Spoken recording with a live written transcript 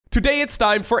Today it's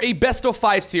time for a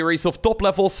best-of-5 series of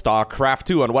top-level StarCraft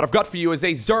 2, and what I've got for you is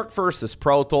a Zerg versus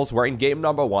Protoss, where in game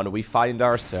number 1 we find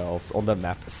ourselves on the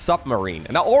map Submarine.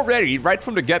 And now already, right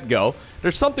from the get-go,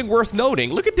 there's something worth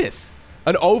noting. Look at this.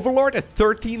 An Overlord at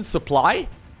 13 supply?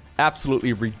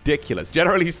 Absolutely ridiculous.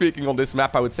 Generally speaking on this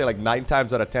map, I would say like 9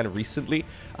 times out of 10 recently,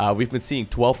 we've been seeing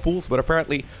 12 pools, but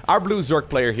apparently our blue Zerg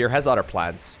player here has other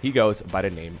plans. He goes by the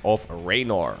name of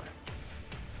Reynor.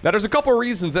 Now, there's a couple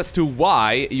reasons as to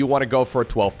why you want to go for a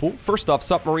 12 pool. First off,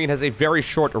 Submarine has a very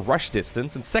short rush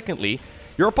distance. And secondly,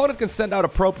 your opponent can send out a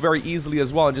probe very easily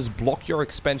as well and just block your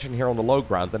expansion here on the low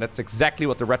ground. And that's exactly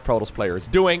what the Red Protoss player is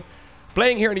doing.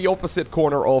 Playing here in the opposite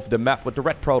corner of the map with the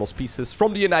Red Protoss pieces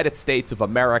from the United States of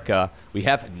America, we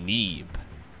have Neeb.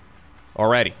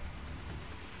 Already.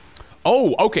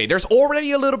 Oh, okay. There's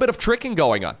already a little bit of tricking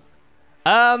going on.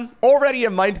 Already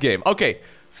a mind game. Okay,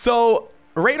 so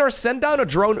Reynor sent down a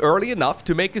drone early enough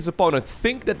to make his opponent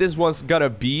think that this was gonna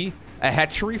be a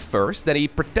hatchery first. Then he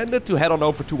pretended to head on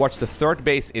over towards the third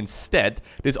base instead.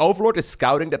 This Overlord is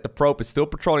scouting that the probe is still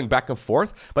patrolling back and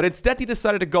forth, but instead he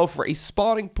decided to go for a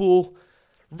spawning pool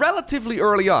relatively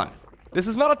early on. This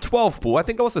is not a 12 pool. I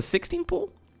think it was a 16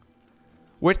 pool.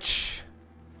 Which,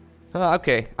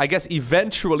 okay, I guess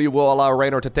eventually will allow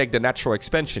Reynor to take the natural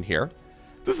expansion here.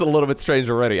 This is a little bit strange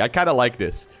already. I kind of like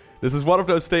this. This is one of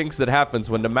those things that happens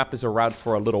when the map is around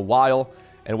for a little while.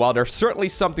 And while there's certainly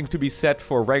something to be said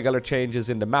for regular changes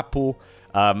in the map pool,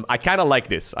 I kind of like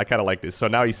this. So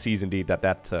now he sees indeed that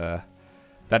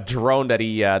that drone that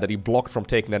he blocked from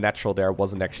taking the natural there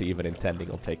wasn't actually even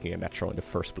intending on taking a natural in the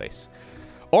first place.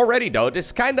 Already though,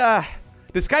 this kind of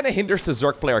hinders the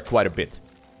Zerg player quite a bit.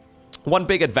 One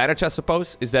big advantage, I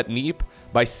suppose, is that Neeb,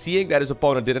 by seeing that his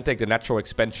opponent didn't take the natural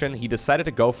expansion, he decided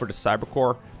to go for the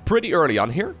Cybercore pretty early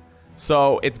on here.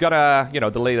 So it's gonna, you know,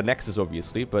 delay the Nexus,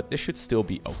 obviously, but this should still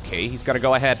be okay. He's gonna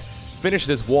go ahead, finish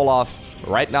this wall off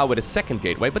right now with his second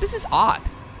gateway, but this is odd.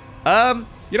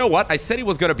 You know what? I said he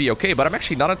was gonna be okay, but I'm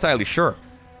actually not entirely sure.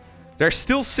 There's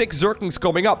still 6 Zerglings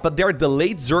coming up, but they're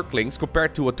delayed Zerglings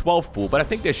compared to a 12 pool, but I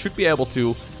think they should be able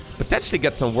to potentially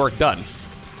get some work done.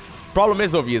 Problem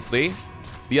is, obviously,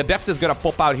 the Adept is gonna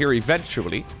pop out here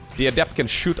eventually. The Adept can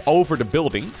shoot over the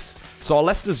buildings, so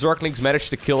unless the Zerglings manage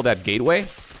to kill that gateway,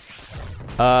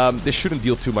 this shouldn't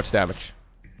deal too much damage.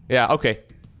 Yeah, okay.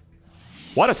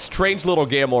 What a strange little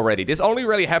game already. This only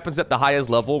really happens at the highest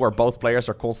level, where both players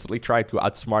are constantly trying to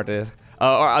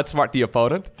outsmart the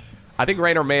opponent. I think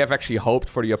Reynor may have actually hoped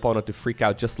for the opponent to freak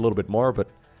out just a little bit more, but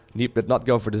Neeb did not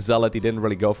go for the Zealot. He didn't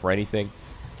really go for anything.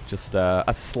 Just a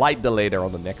slight delay there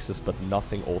on the Nexus, but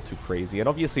nothing all too crazy. And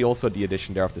obviously also the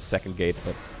addition there of the second gate,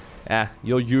 but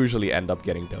you'll usually end up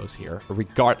getting those here,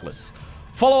 regardless.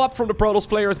 Follow-up from the Protoss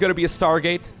player is going to be a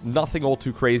Stargate. Nothing all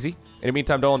too crazy. In the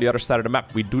meantime, though, on the other side of the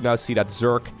map, we do now see that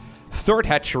Zerg third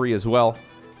hatchery as well.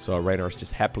 So Reynor is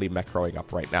just happily macroing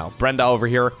up right now. Brenda over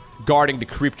here, guarding the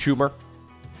creep tumor.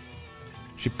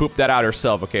 She pooped that out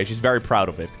herself, okay? She's very proud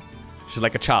of it. She's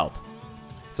like a child.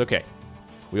 It's okay.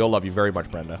 We all love you very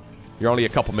much, Brenda. You're only a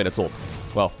couple minutes old.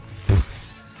 Well.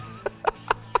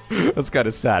 That's kind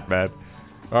of sad, man.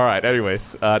 Alright,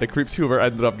 anyways. The creep tumor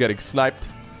ended up getting sniped.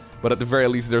 But at the very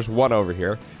least, there's one over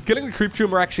here. Killing the creep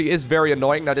tumor actually is very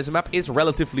annoying. Now, this map is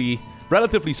relatively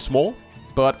small.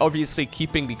 But obviously,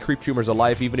 keeping the creep tumors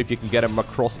alive, even if you can get them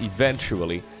across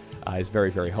eventually, is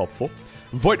very, very helpful.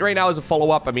 Void Ray now is a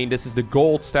follow-up. I mean, this is the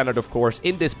gold standard, of course,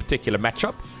 in this particular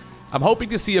matchup. I'm hoping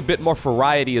to see a bit more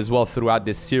variety as well throughout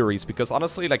this series, because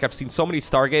honestly, like, I've seen so many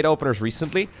Stargate openers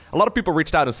recently. A lot of people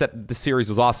reached out and said the series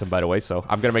was awesome, by the way, so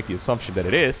I'm gonna make the assumption that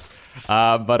it is.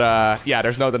 Yeah,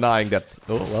 there's no denying that...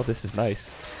 Oh, well, this is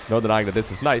nice. No denying that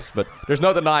this is nice, but there's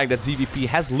no denying that ZVP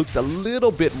has looked a little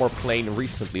bit more plain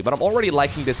recently, but I'm already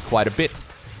liking this quite a bit.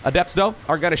 Adepts, though,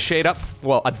 are gonna shade up.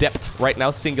 Well, Adept right now,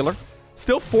 singular.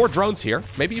 Still 4 drones here,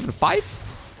 maybe even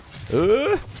 5?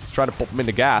 Let's try to pop them in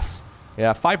the gas.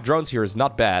 Yeah, 5 drones here is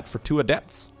not bad for 2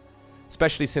 Adepts.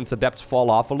 Especially since Adepts fall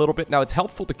off a little bit. Now, it's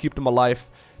helpful to keep them alive,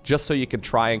 just so you can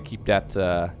try and keep that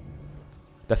the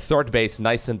third base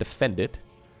nice and defended.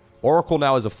 Oracle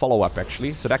now is a follow-up,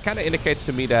 actually. So that kind of indicates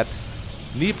to me that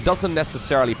Neeb doesn't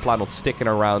necessarily plan on sticking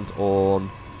around on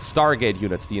Stargate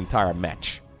units the entire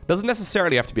match. Doesn't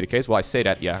necessarily have to be the case. Well, I say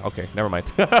that, yeah, okay, never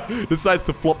mind. Decides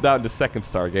to plop down the second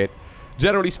Stargate.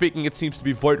 Generally speaking, it seems to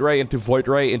be Void Ray into Void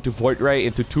Ray into Void Ray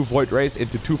into 2 Void Rays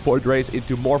into 2 Void Rays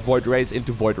into more Void Rays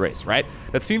into Void Rays, right?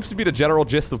 That seems to be the general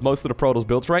gist of most of the Protoss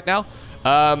builds right now.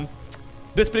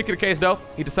 This particular case, though,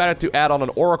 he decided to add on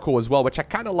an Oracle as well, which I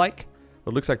kind of like.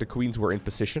 But it looks like the Queens were in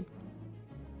position.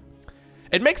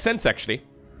 It makes sense, actually.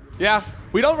 Yeah,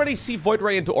 we don't really see Void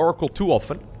Ray into Oracle too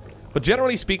often. But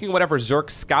generally speaking, whenever Zerg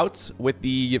scouts with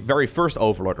the very first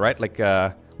Overlord, right? Like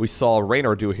we saw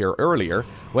Reynor do here earlier.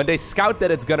 When they scout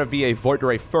that it's gonna be a Void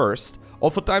Ray first,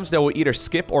 oftentimes they will either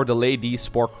skip or delay these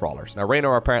Spore Crawlers. Now,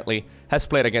 Reynor apparently has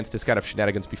played against this kind of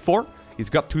shenanigans before. He's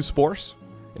got 2 Spores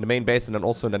in the main base and then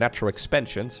also in the natural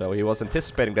expansion. So he was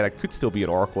anticipating that it could still be an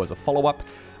Oracle as a follow-up.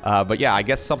 But yeah, I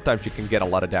guess sometimes you can get a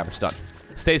lot of damage done.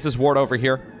 Stasis Ward over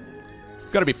here.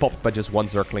 It's gonna be popped by just 1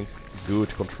 Zergling. Good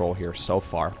control here so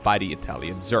far by the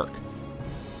Italian Zerg.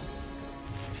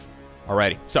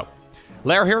 Alrighty, so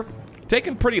lair here,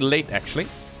 taken pretty late actually.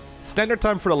 Standard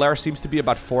time for the lair seems to be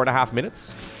about 4.5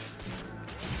 minutes.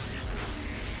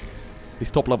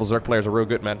 These top level Zerg players are real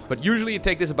good, man. But usually you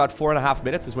take this about 4.5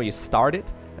 minutes is when you start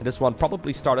it. And this one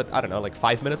probably started, I don't know, like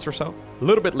 5 minutes or so. A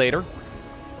little bit later.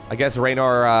 I guess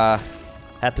Reynor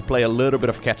had to play a little bit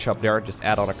of catch up there. Just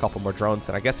add on a couple more drones.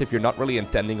 And I guess if you're not really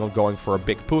intending on going for a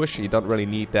big push, you don't really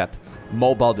need that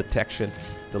mobile detection.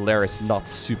 The lair is not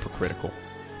super critical.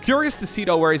 Curious to see,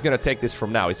 though, where he's going to take this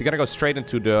from now. Is he going to go straight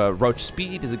into the Roach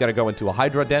Speed? Is he going to go into a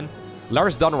Hydra Den?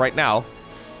 Lair's done right now.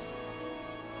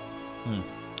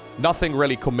 Nothing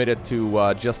really committed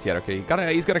to just yet. Okay,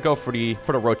 he's going to go for the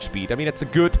Roach Speed. I mean, it's a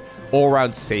good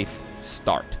all-round safe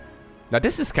start. Now,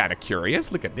 this is kind of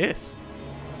curious. Look at this.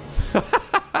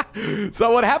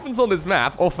 So what happens on this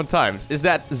map, oftentimes, is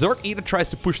that Zerg either tries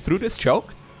to push through this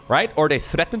choke, right? Or they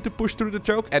threaten to push through the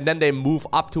choke, and then they move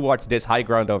up towards this high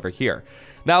ground over here.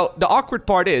 Now, the awkward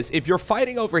part is, if you're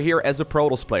fighting over here as a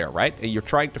Protoss player, right? And you're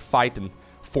trying to fight and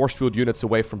force field units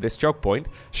away from this choke point,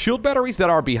 shield batteries that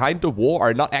are behind the wall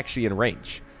are not actually in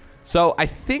range. So I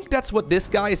think that's what this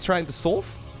guy is trying to solve.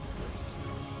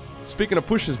 Speaking of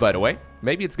pushes, by the way,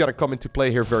 maybe it's gonna come into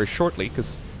play here very shortly,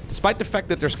 because despite the fact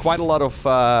that there's quite a lot of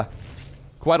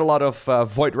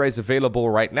Void Rays available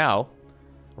right now,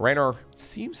 Reynor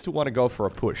seems to want to go for a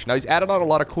push. Now, he's added on a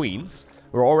lot of queens.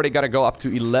 We're already going to go up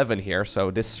to 11 here,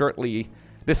 so this certainly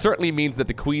means that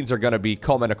the queens are going to be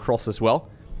coming across as well.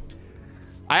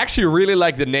 I actually really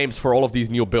like the names for all of these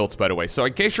new builds, by the way. So,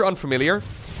 in case you're unfamiliar...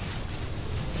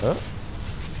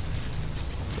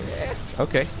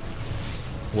 okay.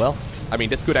 Well, I mean,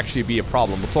 this could actually be a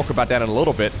problem. We'll talk about that in a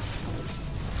little bit.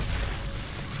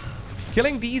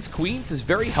 Killing these queens is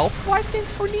very helpful, I think,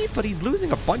 for Neeb, but he's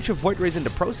losing a bunch of Void Rays in the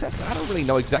process, and I don't really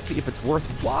know exactly if it's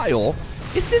worthwhile.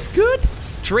 Is this good?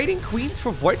 Trading queens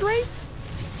for Void Rays?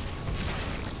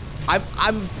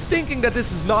 I'm thinking that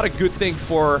this is not a good thing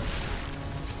for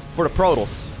the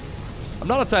Protoss. I'm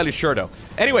not entirely sure, though.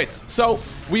 Anyways, so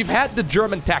we've had the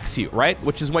German taxi, right?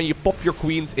 Which is when you pop your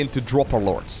queens into dropper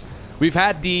lords. We've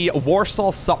had the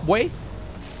Warsaw subway,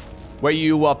 where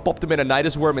you pop them in a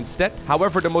Nidus Worm instead.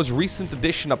 However, the most recent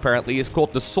addition, apparently, is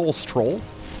called the Soul Stroll,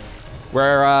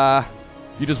 where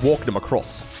you just walk them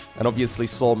across. And obviously,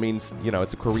 Seoul means, you know,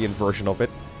 it's a Korean version of it.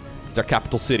 It's their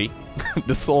capital city,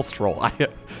 the Soul Stroll.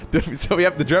 So we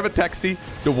have the German taxi,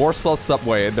 the Warsaw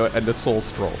subway, and the Soul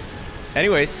Stroll.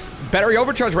 Anyways, battery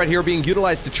overcharge right here being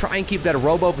utilized to try and keep that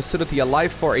robo facility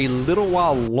alive for a little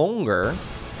while longer.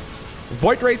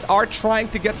 Void Rays are trying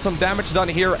to get some damage done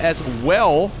here as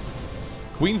well.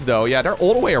 Queens, though, yeah, they're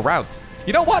all the way around.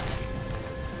 You know what?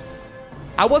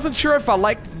 I wasn't sure if I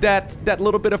liked that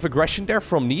little bit of aggression there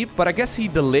from Neeb, but I guess he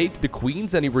delayed the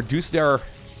queens and he reduced their,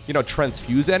 you know,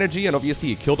 transfuse energy, and obviously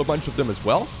he killed a bunch of them as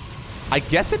well. I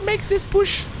guess it makes this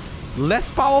push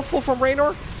less powerful from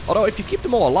Reynor. Although, if you keep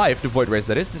them all alive, the Void Rays,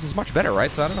 that is, this is much better,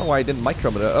 right? So I don't know why I didn't micro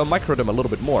them a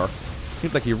little bit more.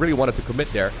 Seemed like he really wanted to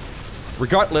commit there.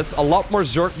 Regardless, a lot more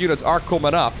Zerg units are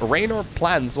coming up. Reynor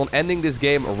plans on ending this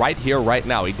game right here, right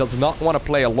now. He does not want to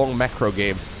play a long macro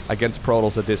game against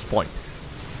Protoss at this point.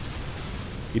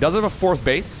 He does have a 4th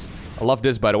base. I love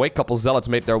this, by the way. A couple Zealots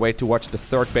made their way towards the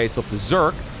 3rd base of the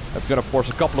Zerg. That's going to force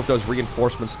a couple of those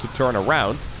reinforcements to turn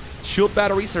around. Shield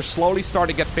batteries are slowly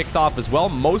starting to get picked off as well.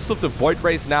 Most of the Void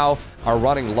Rays now are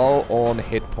running low on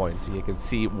hit points. And you can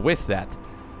see with that,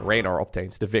 Reynor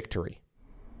obtains the victory.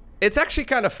 It's actually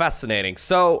kind of fascinating.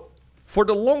 So, for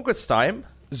the longest time,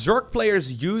 Zerg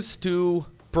players used to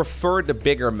prefer the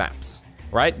bigger maps,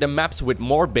 right? The maps with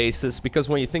more bases, because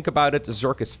when you think about it,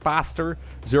 Zerg is faster,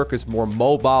 Zerg is more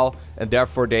mobile, and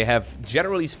therefore they have,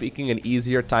 generally speaking, an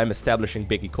easier time establishing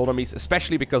big economies,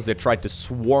 especially because they try to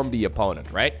swarm the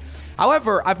opponent, right?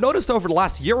 However, I've noticed over the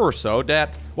last year or so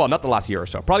that, well, not the last year or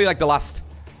so, probably like the last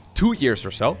 2 years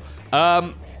or so,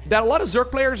 that a lot of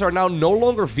Zerg players are now no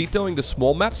longer vetoing the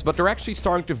small maps, but they're actually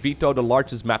starting to veto the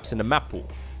largest maps in the map pool.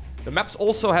 The maps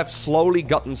also have slowly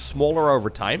gotten smaller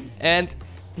over time, and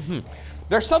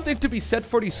there's something to be said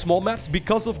for these small maps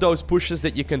because of those pushes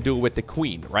that you can do with the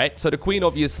Queen, right? So the Queen,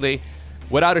 obviously,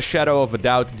 without a shadow of a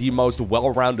doubt, the most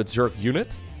well-rounded Zerg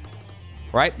unit.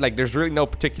 right? Like, there's really no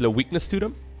particular weakness to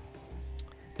them.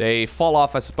 They fall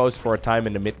off, I suppose, for a time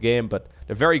in the mid-game, but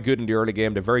they're very good in the early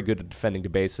game. They're very good at defending the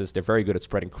bases. They're very good at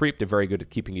spreading creep. They're very good at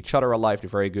keeping each other alive. They're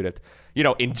very good at, you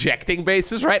know, injecting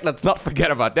bases, right? Let's not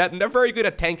forget about that. And they're very good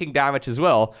at tanking damage as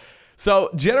well. So,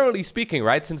 generally speaking,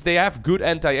 right, since they have good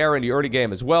anti-air in the early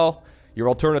game as well, your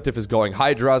alternative is going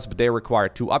Hydras, but they require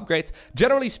 2 upgrades.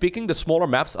 Generally speaking, the smaller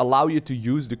maps allow you to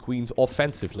use the Queens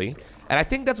offensively. And I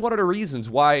think that's one of the reasons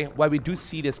why we do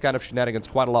see this kind of shenanigans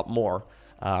quite a lot more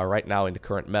right now in the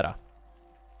current meta.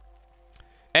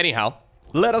 Anyhow,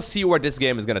 let us see where this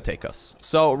game is going to take us.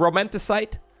 So,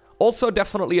 Romanticide, also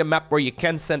definitely a map where you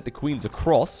can send the Queens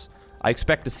across. I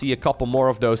expect to see a couple more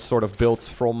of those sort of builds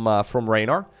from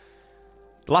Reynor.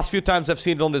 The last few times I've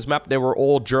seen it on this map, they were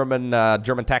all German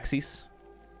taxis.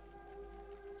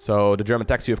 So, the German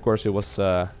taxi, of course, it was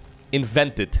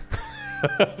invented.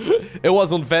 It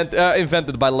was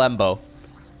invented by Lambo.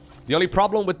 The only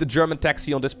problem with the German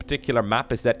taxi on this particular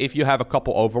map is that if you have a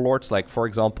couple overlords, like for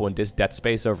example in this dead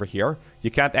space over here, you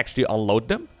can't actually unload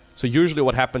them. So usually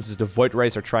what happens is the Void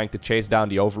Rays are trying to chase down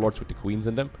the overlords with the queens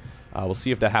in them. We'll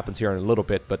see if that happens here in a little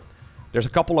bit, but there's a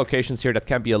couple locations here that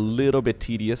can be a little bit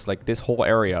tedious. Like this whole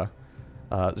area,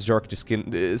 Zerg just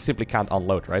simply can't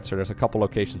unload, right? So there's a couple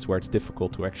locations where it's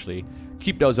difficult to actually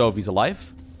keep those OVs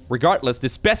alive. Regardless,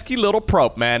 this pesky little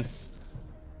probe, man.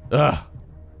 Ugh.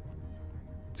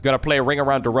 It's gonna play a ring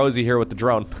around the rosy here with the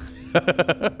drone.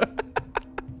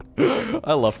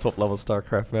 I love top-level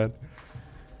StarCraft, man.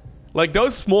 Like,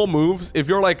 those small moves, if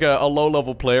you're like a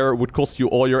low-level player, it would cost you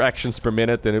all your actions per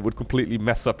minute, and it would completely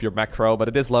mess up your macro. But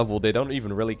at this level, they don't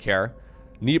even really care.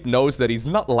 Neeb knows that he's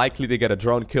not likely to get a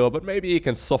drone kill, but maybe he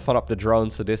can soften up the drone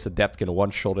so this adept can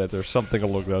one-shot it or something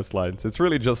along those lines. It's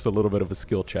really just a little bit of a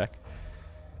skill check.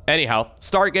 Anyhow,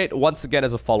 Stargate, once again,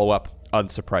 as a follow-up,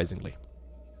 unsurprisingly.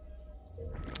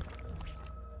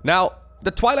 Now,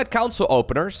 the Twilight Council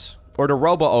openers, or the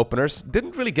Robo openers,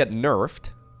 didn't really get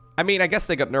nerfed. I mean, I guess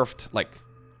they got nerfed, like...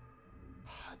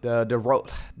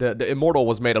 The Immortal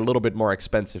was made a little bit more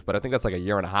expensive, but I think that's like a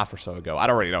year and a half or so ago. I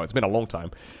don't really know. It's been a long time.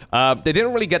 They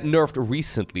didn't really get nerfed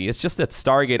recently. It's just that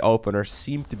Stargate openers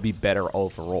seem to be better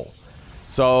overall.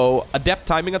 So, Adept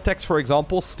timing attacks, for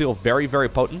example, still very, very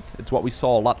potent. It's what we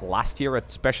saw a lot last year,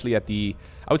 especially at the...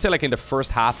 I would say like in the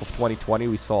first half of 2020,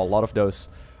 we saw a lot of those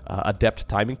Adept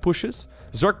timing pushes.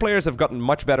 Zerg players have gotten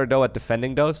much better, though, at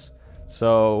defending those.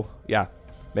 So, yeah.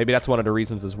 Maybe that's one of the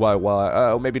reasons as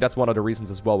well. Maybe that's one of the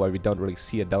reasons as well why we don't really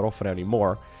see it that often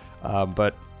anymore.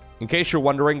 But in case you're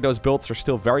wondering, those builds are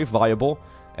still very viable,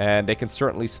 and they can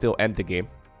certainly still end the game.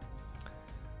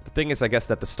 The thing is, I guess,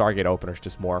 that the Stargate opener is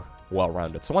just more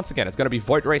well-rounded. So once again, it's going to be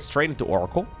Void Ray straight into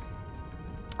Oracle.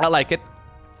 I like it.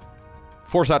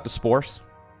 Force out the Spores.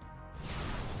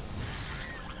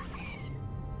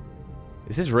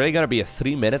 Is this really going to be a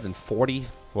 3 minute and 40...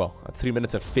 Well, 3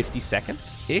 minutes and 50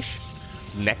 seconds-ish?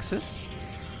 Nexus?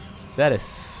 That is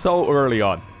so early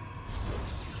on.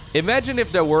 Imagine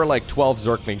if there were like 12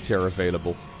 Zerglings here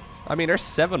available. I mean, there's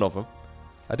 7 of them.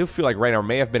 I do feel like Reynor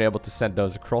may have been able to send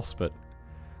those across, but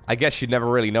I guess you never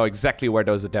really know exactly where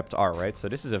those Adepts are, right? So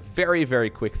this is a very, very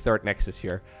quick third Nexus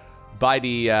here by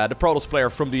the Protoss player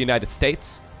from the United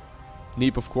States.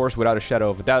 Neeb, of course, without a shadow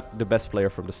of a doubt, the best player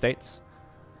from the States.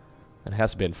 And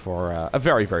has been for a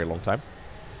very, very long time.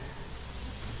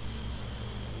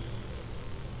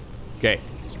 Okay.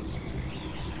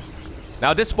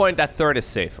 Now, at this point, that third is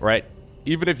safe, right?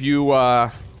 Even if you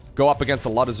go up against a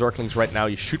lot of Zerglings right now,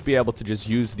 you should be able to just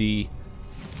use the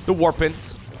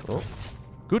Warpins. Oh,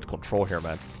 good control here,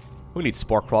 man. Who needs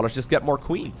Spore Crawlers? Just get more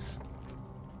Queens.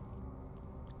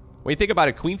 When you think about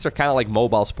it, Queens are kind of like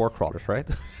mobile Spore Crawlers, right?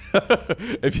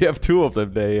 If you have 2 of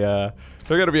them, they're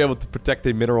going to be able to protect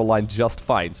a mineral line just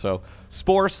fine. So,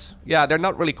 Spores, yeah, they're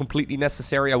not really completely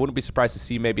necessary. I wouldn't be surprised to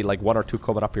see maybe like 1 or 2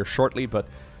 coming up here shortly, but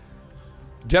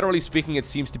generally speaking, it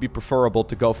seems to be preferable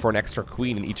to go for an extra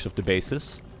Queen in each of the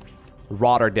bases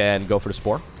rather than go for the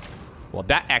Spore. Well,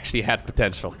 that actually had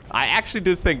potential. I actually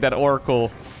do think that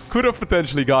Oracle could have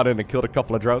potentially got in and killed a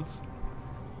couple of drones.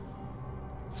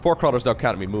 Spore Crawlers don't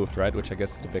count to be moved, right? Which I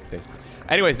guess is the big thing.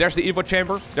 Anyways, there's the Evo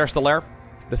Chamber. There's the Lair.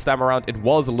 This time around, it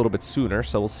was a little bit sooner,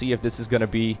 so we'll see if this is going to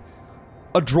be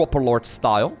a Dropper Lord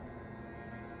style.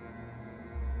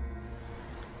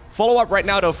 Follow-up right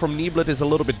now, though, from Neeblet is a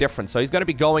little bit different. So he's going to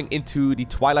be going into the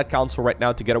Twilight Council right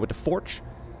now together with the Forge.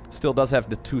 Still does have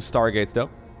the 2 Stargates, though.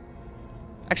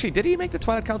 Actually, did he make the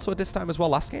Twilight Council at this time as well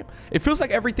last game? It feels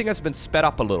like everything has been sped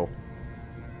up a little.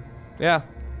 Yeah.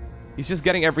 He's just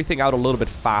getting everything out a little bit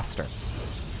faster.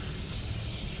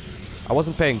 I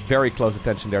wasn't paying very close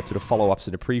attention there to the follow-ups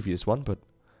in the previous one, but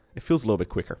it feels a little bit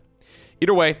quicker.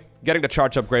 Either way, getting the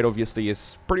charge upgrade obviously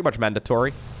is pretty much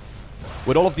mandatory.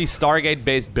 With all of these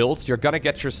Stargate-based builds, you're gonna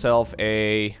get yourself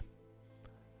a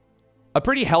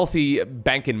pretty healthy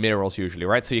bank in minerals usually,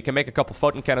 right? So you can make a couple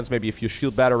photon cannons, maybe a few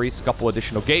shield batteries, a couple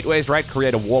additional gateways, right?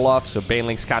 Create a wall off so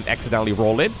banelings can't accidentally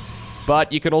roll in.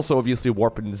 But you can also obviously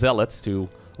warp in zealots to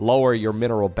lower your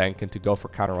mineral bank and to go for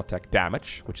counterattack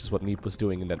damage, which is what Neeb was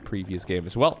doing in that previous game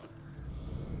as well.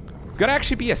 It's gonna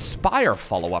actually be a Spire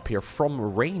follow-up here from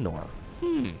Reynor.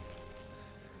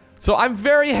 So I'm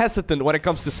very hesitant when it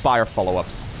comes to Spire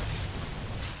follow-ups.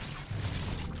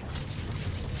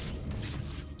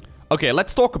 Okay,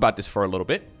 let's talk about this for a little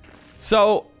bit.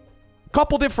 So, a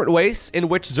couple different ways in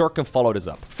which Zerg can follow this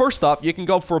up. First off, you can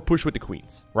go for a push with the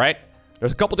queens, right?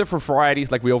 There's a couple different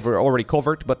varieties like we already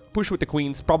covered, but push with the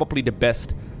queens, probably the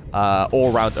best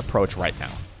all-round approach right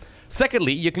now.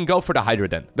 Secondly, you can go for the Hydra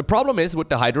Den. The problem is with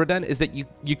the Hydra Den is that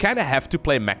you kind of have to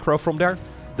play macro from there.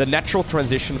 The natural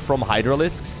transition from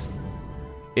Hydralisks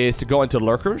is to go into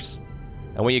Lurkers.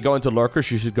 And when you go into Lurkers,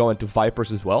 you should go into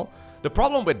Vipers as well. The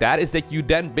problem with that is that you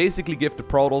then basically give the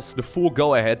Protoss the full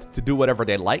go-ahead to do whatever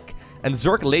they like. And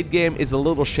Zerg late game is a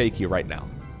little shaky right now.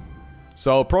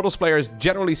 So Protoss players,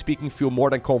 generally speaking, feel more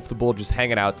than comfortable just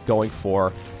hanging out, going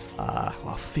for,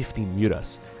 well, 15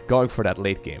 mutas. Going for that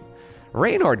late game.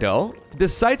 Reynor, though,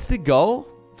 decides to go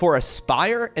for a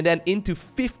Spire and then into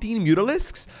 15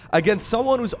 Mutalisks against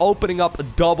someone who's opening up a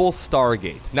double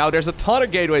Stargate. Now, there's a ton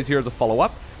of gateways here as a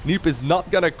follow-up. Neeb is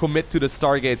not going to commit to the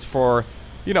Stargates for,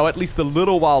 you know, at least a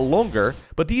little while longer.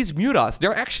 But these Mutas,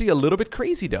 they're actually a little bit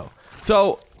crazy, though.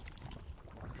 So,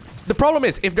 the problem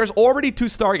is, if there's already 2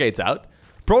 Stargates out,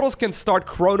 Protoss can start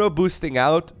chrono boosting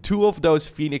out 2 of those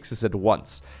Phoenixes at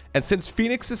once. And since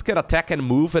Phoenixes can attack and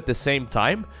move at the same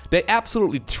time, they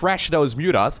absolutely trash those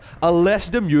Mutas unless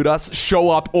the Mutas show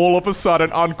up all of a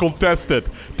sudden uncontested.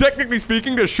 Technically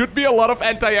speaking, there should be a lot of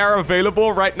anti-air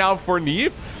available right now for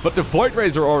Neeb, but the Void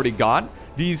Rays are already gone.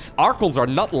 These Archons are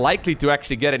not likely to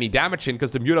actually get any damage in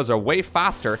because the Mutas are way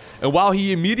faster. And while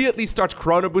he immediately starts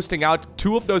chrono boosting out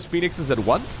 2 of those Phoenixes at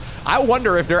once, I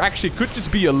wonder if there actually could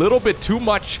just be a little bit too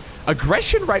much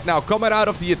aggression right now coming out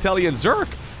of the Italian Zerg.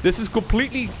 This is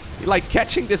completely like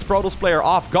catching this Protoss player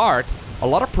off guard. A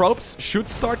lot of probes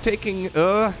should start taking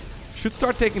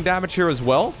damage here as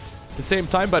well. At the same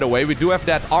time, by the way, we do have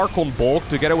that Archon bulk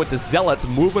together with the Zealots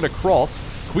moving across.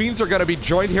 Queens are going to be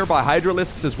joined here by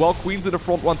Hydralisks as well. Queens in the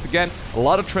front once again. A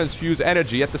lot of transfuse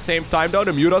energy. At the same time, though,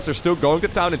 the Mutas are still going to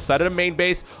town inside of the main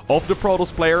base of the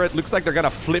Protoss player. It looks like they're going to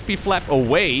flippy-flap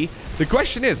away. The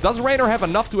question is, does Reynor have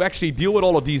enough to actually deal with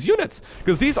all of these units?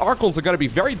 Because these Archons are going to be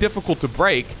very difficult to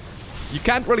break. You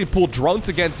can't really pull drones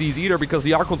against these either because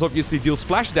the Archons obviously deal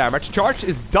splash damage. Charge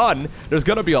is done. There's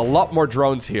going to be a lot more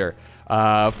drones here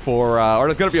or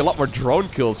there's going to be a lot more drone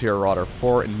kills here, rather,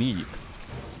 for Neeb.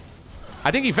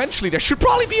 I think eventually there should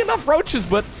probably be enough roaches,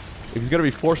 but if he's going to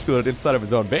be force-fielded inside of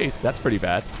his own base, that's pretty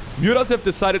bad. Mutas have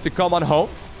decided to come on home.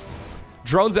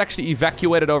 Drones actually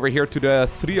evacuated over here to the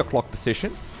 3 o'clock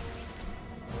position.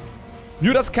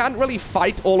 Mutas can't really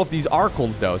fight all of these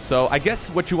Archons, though. So I guess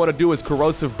what you want to do is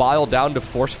Corrosive Bile down the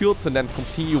force fields and then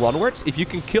continue onwards. If you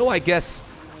can kill, I guess,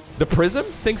 the Prism,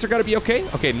 things are going to be okay.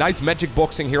 Okay, nice magic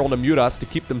boxing here on the Mutas to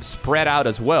keep them spread out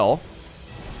as well.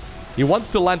 He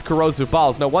wants to land Corrosive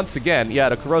Biles. Now, once again, yeah,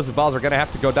 the Corrosive Biles are going to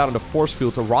have to go down on the force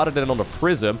field rather than on the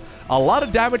Prism. A lot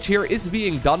of damage here is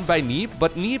being done by Neeb,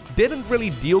 but Neeb didn't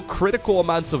really deal critical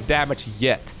amounts of damage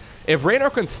yet. If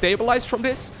Reynor can stabilize from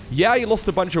this, yeah, he lost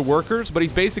a bunch of workers, but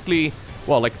he's basically,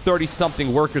 well, like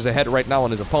 30-something workers ahead right now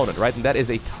on his opponent, right? And that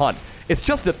is a ton. It's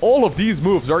just that all of these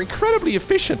moves are incredibly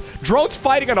efficient. Drones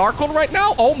fighting an Archon right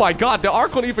now? Oh my god, the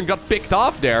Archon even got picked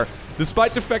off there.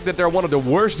 Despite the fact that they're one of the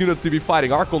worst units to be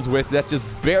fighting Archons with, that just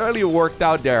barely worked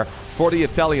out there for the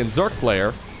Italian Zerg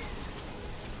player.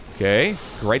 Okay,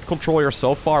 great control here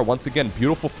so far. Once again,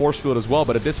 beautiful force field as well,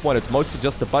 but at this point, it's mostly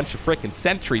just a bunch of freaking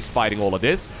sentries fighting all of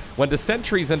this. When the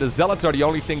sentries and the zealots are the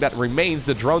only thing that remains,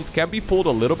 the drones can be pulled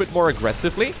a little bit more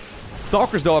aggressively.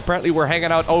 Stalkers, though, apparently were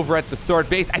hanging out over at the 3rd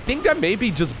base. I think there may be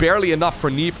just barely enough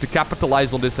for Neeb to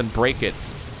capitalize on this and break it.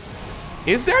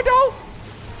 Is there, though?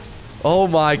 Oh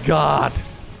my god.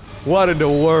 What in the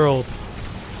world?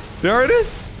 There it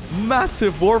is.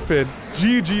 Massive warpin.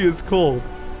 GG is called.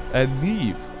 And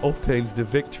Neeb obtains the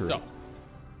victory. So,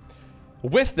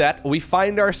 with that, we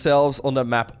find ourselves on the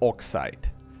map Oxide.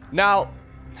 Now,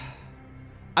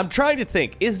 I'm trying to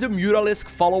think. Is the Mutalisk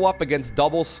follow-up against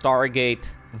double Stargate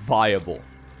viable?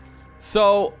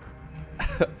 So,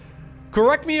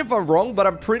 correct me if I'm wrong, but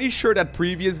I'm pretty sure that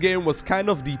previous game was kind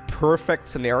of the perfect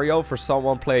scenario for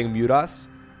someone playing Mutas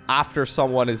after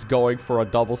someone is going for a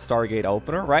double Stargate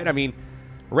opener, right? I mean,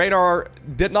 Reynor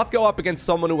did not go up against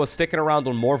someone who was sticking around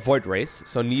on more Void Rays,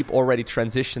 so Neeb already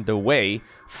transitioned away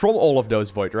from all of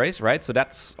those Void Rays, right? So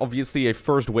that's obviously a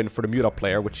first win for the Muta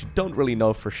player, which you don't really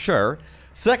know for sure.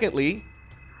 Secondly,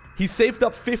 he saved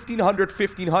up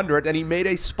 1500, and he made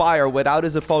a Spire without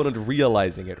his opponent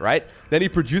realizing it, right? Then he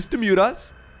produced the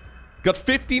Mutas, got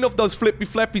 15 of those Flippy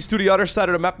Flappies to the other side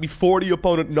of the map before the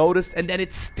opponent noticed, and then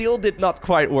it still did not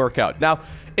quite work out. Now,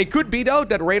 it could be, though,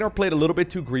 that Reynor played a little bit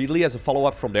too greedily as a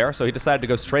follow-up from there, so he decided to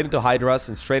go straight into Hydras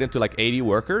and straight into, like, 80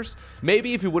 workers.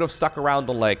 Maybe if he would have stuck around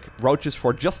on, like, Roaches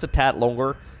for just a tad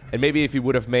longer, and maybe if he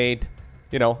would have made,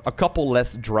 you know, a couple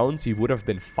less drones, he would have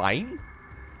been fine.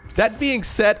 That being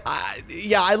said,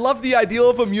 yeah, I love the idea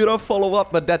of a Muta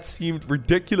follow-up, but that seemed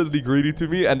ridiculously greedy to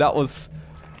me, and that was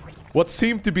what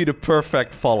seemed to be the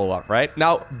perfect follow-up, right?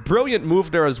 Now, brilliant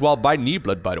move there as well by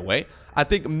Neeblet, by the way. I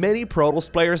think many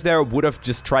Protoss players there would have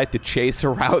just tried to chase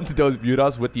around those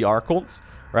Mutas with the Archons,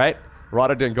 right?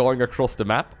 Rather than going across the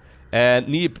map. And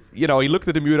Neeb, you know, he looked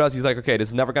at the Mutas, he's like, okay, this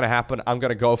is never gonna happen. I'm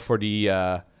gonna go for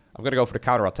the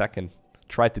counter-attack and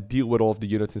try to deal with all of the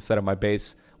units instead of my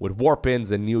base with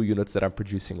warp-ins and new units that I'm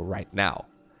producing right now.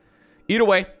 Either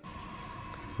way,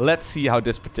 let's see how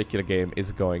this particular game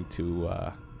is going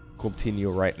to continue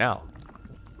right now.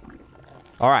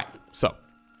 Alright, so.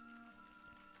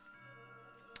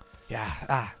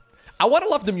 Yeah, I want to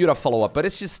love the Muta follow-up, but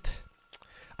it's just...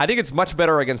 I think it's much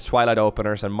better against Twilight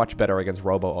openers and much better against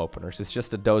Robo openers. It's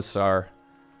just that those are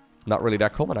not really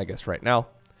that common, I guess, right now.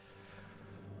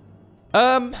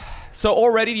 So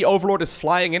already the Overlord is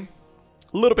flying in.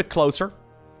 A little bit closer.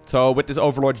 So with this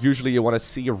Overlord, usually you want to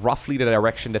see roughly the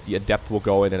direction that the Adept will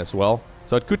go in as well.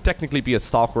 So it could technically be a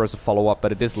Stalker as a follow-up,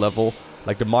 but at this level,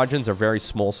 like, the margins are very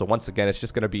small. So once again, it's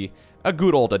just going to be a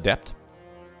good old Adept.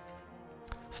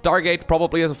 Stargate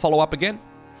probably as a follow-up again.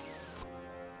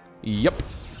 Yep.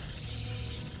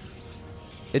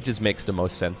 It just makes the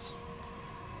most sense.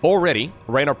 Already,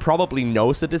 Reynor probably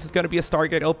knows that this is going to be a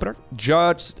Stargate opener,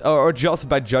 just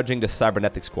by judging the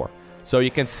Cybernetics core. So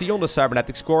you can see on the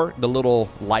Cybernetics core, the little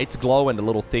lights glow and the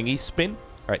little thingies spin.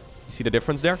 Alright, you see the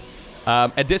difference there?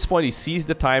 At this point, he sees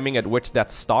the timing at which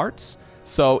that starts.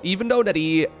 So even though that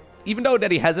he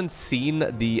hasn't seen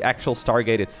the actual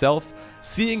Stargate itself,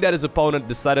 seeing that his opponent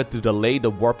decided to delay the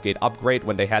Warp Gate upgrade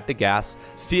when they had the gas,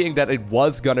 seeing that it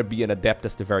was gonna be an Adept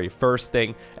as the very first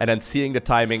thing, and then seeing the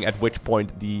timing at which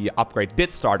point the upgrade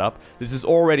did start up, this is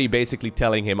already basically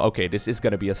telling him, okay, this is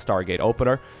gonna be a Stargate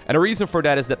opener. And the reason for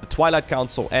that is that the Twilight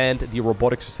Council and the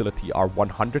Robotics Facility are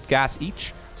 100 gas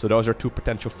each. So those are two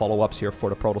potential follow-ups here for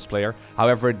the Protoss player.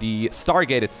 However, the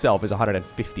Stargate itself is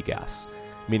 150 gas.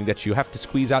 Meaning that you have to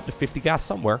squeeze out the 50 gas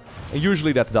somewhere. And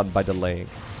usually that's done by delaying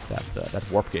that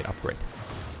Warp Gate upgrade.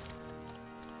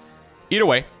 Either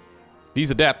way,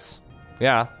 these Adepts,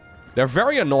 yeah, they're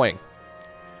very annoying.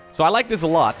 So I like this a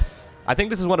lot. I think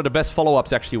this is one of the best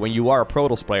follow-ups actually when you are a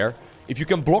Protoss player. If you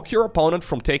can block your opponent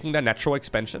from taking their natural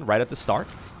expansion right at the start.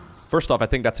 First off, I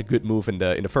think that's a good move in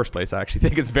the first place. I actually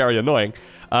think it's very annoying.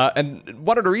 And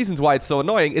one of the reasons why it's so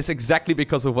annoying is exactly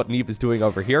because of what Neeb is doing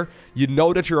over here. You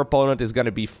know that your opponent is going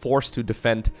to be forced to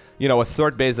defend, you know, a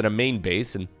third base and a main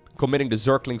base. And committing the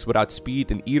Zerglings without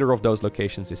speed in either of those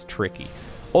locations is tricky.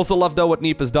 Also love, though, what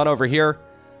Neeb has done over here.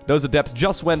 Those Adepts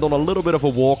just went on a little bit of a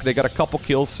walk. They got a couple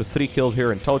kills, so 3 kills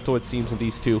here in total, it seems, with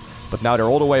these two. But now they're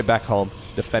all the way back home,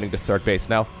 defending the third base.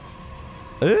 Now,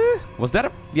 was that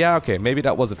a... Yeah, okay, maybe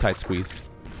that was a tight squeeze.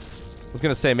 I was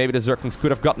gonna say, maybe the Zerglings could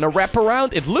have gotten a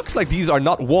wraparound. It looks like these are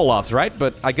not wall-offs, right?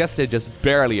 But I guess they just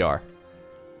barely are.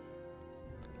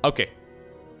 Okay.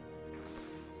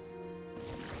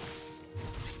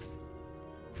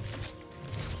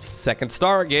 Second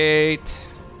Stargate.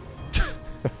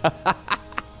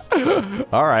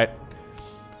 Alright.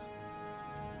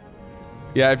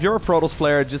 Yeah, if you're a Protoss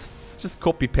player, just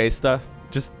copy-paste that.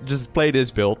 Just play this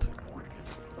build.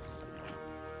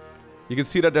 You can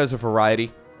see that there's a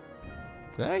variety.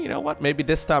 You know what? Maybe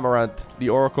this time around, the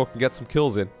Oracle can get some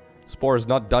kills in. Spore is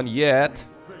not done yet.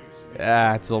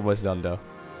 Yeah, it's almost done, though.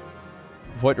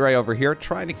 Void Ray over here,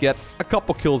 trying to get a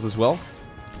couple kills as well.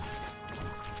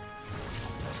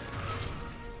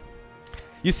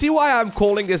 You see why I'm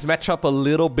calling this matchup a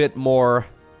little bit more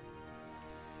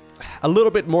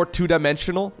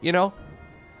two-dimensional, you know?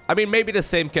 I mean, maybe the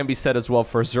same can be said as well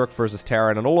for Zerg versus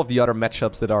Terran and all of the other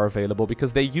matchups that are available,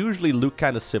 because they usually look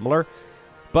kind of similar.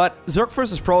 But Zerg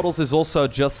versus Protoss is also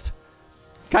just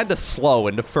kind of slow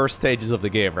in the first stages of the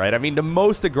game, right? I mean, the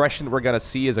most aggression we're going to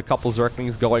see is a couple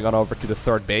Zerglings going on over to the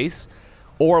third base.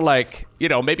 Or like, you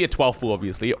know, maybe a 12 pool,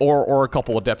 obviously. Or a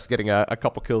couple Adepts getting a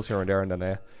couple kills here and there, and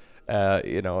then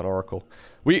you know, an oracle.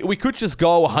 We could just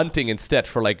go hunting instead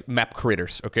for, like, map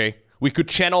critters, okay? We could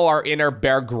channel our inner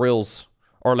Bear Grylls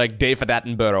or, like, David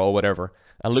Attenborough or whatever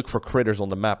and look for critters on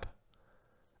the map.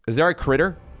 Is there a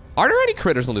critter? Are there any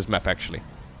critters on this map, actually?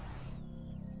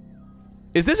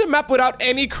 Is this a map without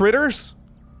any critters?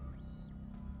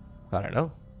 I don't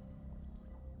know.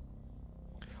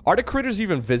 Are the critters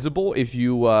even visible if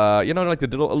you, you know, like the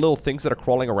little things that are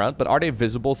crawling around, but are they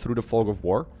visible through the fog of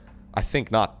war? I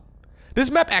think not. This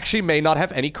map actually may not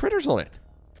have any critters on it.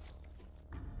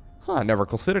 Huh, I never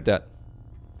considered that.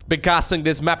 Been casting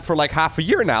this map for like half a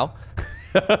year now.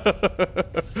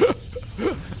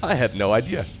 I had no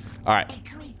idea. Alright.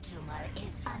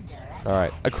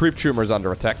 Alright, a creep tumor is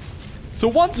under attack. So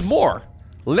once more,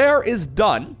 Lair is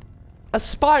done.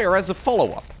 Aspire as a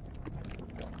follow-up.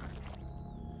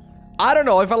 I don't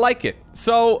know if I like it.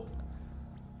 So,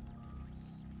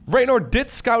 Reynor did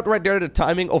scout right there the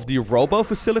timing of the robo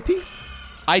facility.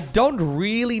 I don't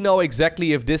really know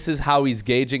exactly if this is how he's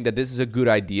gauging that this is a good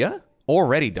idea.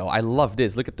 Already though, I love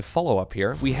this. Look at the follow-up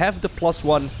here. We have the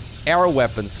 +1 arrow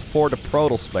weapons for the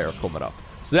Protoss player coming up.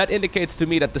 So that indicates to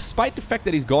me that despite the fact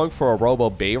that he's going for a Robo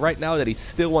Bay right now, that he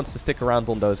still wants to stick around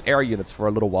on those air units for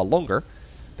a little while longer.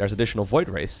 There's additional Void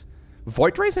Rays.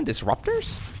 Void Rays and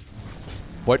Disruptors?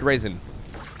 Void Rays and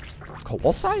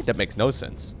Colossi? That makes no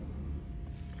sense.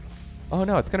 Oh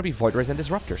no, it's gonna be Void Rays and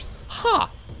Disruptors. Ha!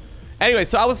 Huh. Anyway,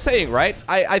 so I was saying, right?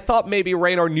 I thought maybe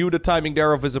Reynor knew the timing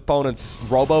there of his opponent's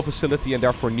Robo facility and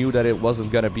therefore knew that it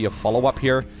wasn't gonna be a follow-up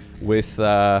here with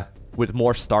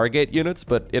more Stargate units,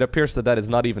 but it appears that that is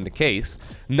not even the case.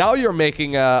 Now you're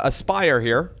making a Spire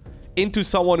here into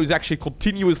someone who's actually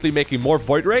continuously making more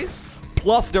Void Rays,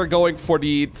 plus they're going for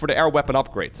the air weapon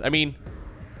upgrades. I mean,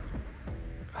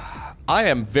 I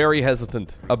am very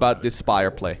hesitant about this Spire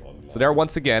play. So there,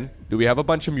 once again, do we have a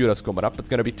bunch of mutas coming up? It's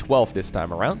going to be 12 this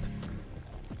time around.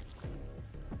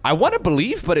 I want to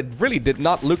believe, but it really did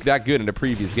not look that good in the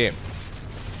previous game.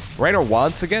 Reynor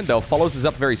once again, though, follows this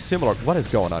up very similar. What is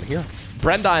going on here?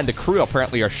 Brenda and the crew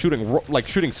apparently are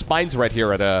shooting spines right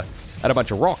here at a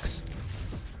bunch of rocks.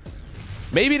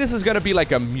 Maybe this is going to be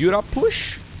like a muta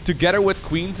push together with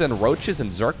queens and roaches and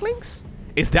zerglings?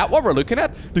 Is that what we're looking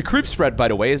at? The creep spread, by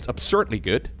the way, is absurdly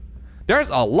good. There's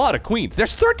a lot of queens.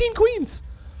 There's 13 queens.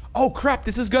 Oh, crap.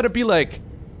 This is going to be like...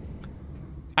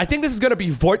 I think this is going to be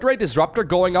Void Ray Disruptor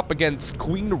going up against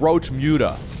Queen Roach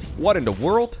Muta. What in the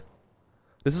world?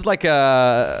 This is like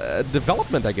a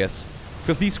development, I guess.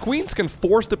 Because these queens can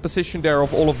force the position there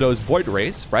of all of those Void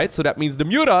Rays, right? So that means the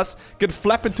mutas can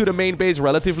flap into the main base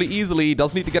relatively easily. He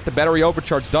does need to get the battery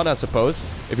overcharge done, I suppose,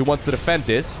 if he wants to defend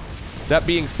this. That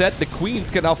being said, the queens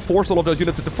can now force all of those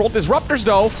units at the front. Disruptors,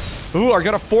 though, ooh, are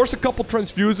going to force a couple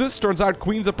transfuses. Turns out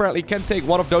queens apparently can take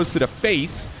one of those to the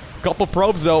face. A couple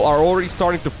probes, though, are already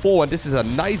starting to fall. And this is a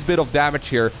nice bit of damage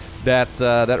here that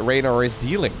Reynor is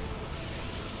dealing.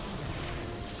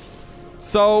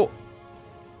 So,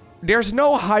 there's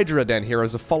no Hydra then here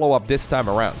as a follow-up this time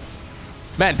around.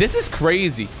 Man, this is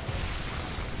crazy.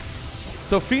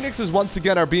 So, Phoenixes once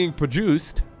again are being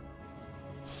produced.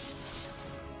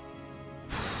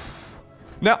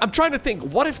 Now, I'm trying to think,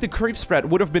 what if the creep spread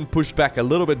would have been pushed back a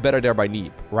little bit better there by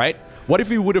Neeb, right? What if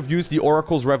he would have used the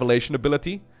Oracle's Revelation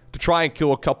ability to try and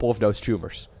kill a couple of those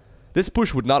tumors? This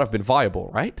push would not have been viable,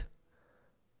 right?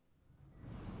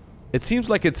 It seems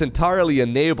like it's entirely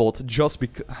enabled just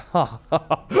because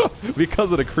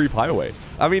of the creep highway.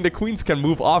 I mean, the queens can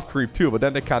move off creep too, but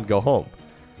then they can't go home.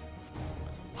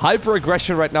 Hyper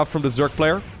aggression right now from the Zerg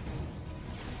player.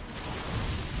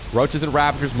 Roaches and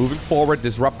Ravagers moving forward.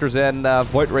 Disruptors and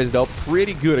Void Rays, though,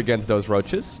 pretty good against those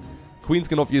Roaches. Queens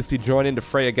can obviously join in the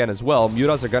fray again as well.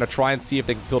 Mutas are going to try and see if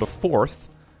they can kill the fourth.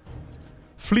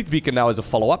 Fleet Beacon now is a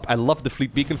follow-up. I love the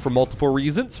Fleet Beacon for multiple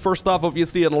reasons. First off,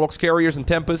 obviously, it unlocks carriers and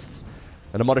tempests.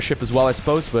 And a mothership as well, I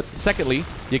suppose. But secondly,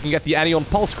 you can get the Anion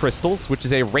Pulse Crystals, which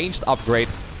is a ranged upgrade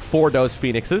for those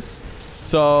Phoenixes.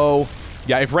 So,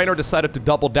 yeah, if Reynor decided to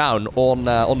double down on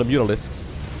the Mutalisks,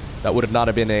 that would have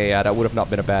not been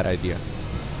a bad idea.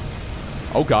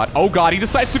 Oh god, he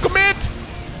decides to commit!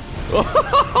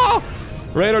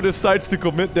 Reynor decides to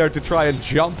commit there to try and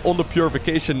jump on the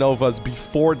Purification Novas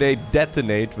before they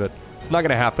detonate, but it's not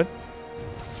gonna happen.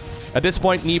 At this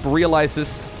point, Neeb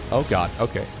realizes... Oh god,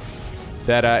 okay.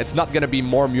 That it's not gonna be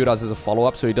more Mutas as a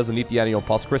follow-up, so he doesn't need the Anion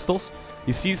Pulse Crystals.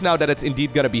 He sees now that it's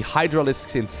indeed gonna be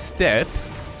Hydralisks instead.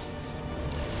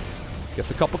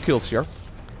 Gets a couple kills here.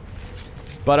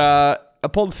 But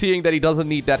upon seeing that he doesn't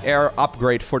need that air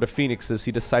upgrade for the Phoenixes,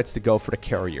 he decides to go for the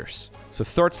carriers. So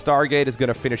third Stargate is going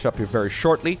to finish up here very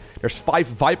shortly. There's 5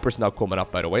 Vipers now coming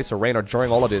up, by the way. So Reynor,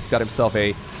 during all of this, got himself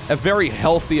a very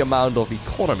healthy amount of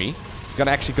economy. He's going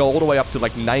to actually go all the way up to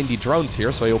like 90 drones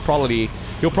here. So he'll probably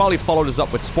follow this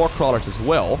up with Spore Crawlers as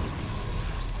well.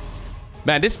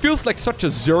 Man, this feels like such a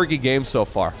Zergy game so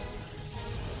far.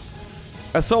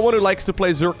 As someone who likes to play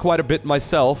Zerg quite a bit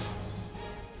myself,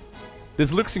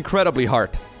 this looks incredibly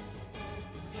hard.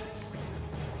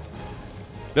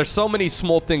 There's so many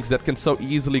small things that can so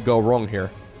easily go wrong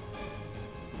here.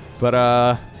 But,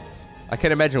 I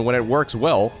can imagine when it works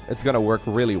well, it's gonna work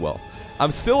really well.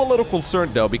 I'm still a little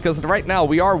concerned, though, because right now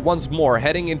we are once more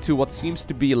heading into what seems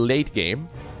to be a late game.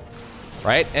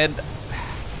 Right? And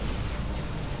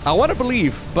I want to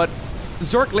believe, but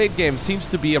Zerg late game seems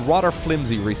to be rather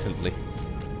flimsy recently.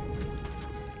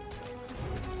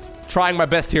 Trying my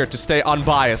best here to stay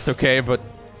unbiased, okay? But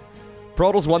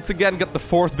Protoss once again got the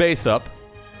 4th base up.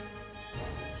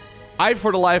 I,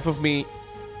 for the life of me,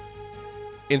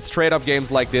 in straight-up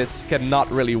games like this, cannot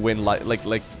really win like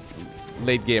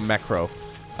late-game macro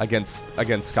against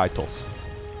Skytools.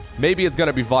 Maybe it's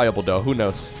gonna be viable, though. Who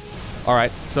knows? All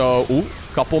right, so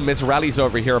couple miss rallies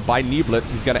over here by Neeblet.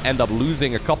 He's gonna end up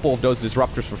losing a couple of those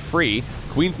disruptors for free.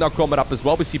 Queen's now coming up as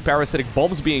well. We see parasitic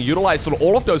bombs being utilized on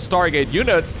all of those Stargate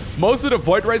units. Most of the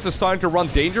Void Rays are starting to run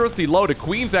dangerously low. The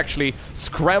Queens actually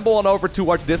scramble on over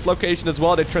towards this location as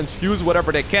well. They transfuse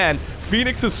whatever they can.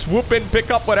 Phoenixes swoop in,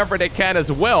 pick up whatever they can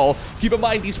as well. Keep in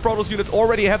mind, these Protoss units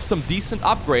already have some decent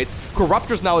upgrades.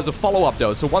 Corruptors now is a follow-up,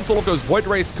 though. So once all of those Void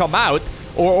Rays come out,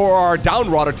 or are down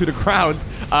rather to the ground,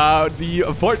 the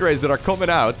Void Rays that are coming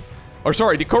out, or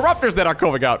sorry, the Corruptors that are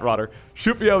coming out, rather,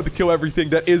 should be able to kill everything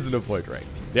that isn't a Void Ray.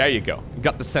 There you go.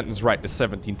 Got the sentence right the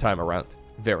 17th time around.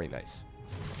 Very nice.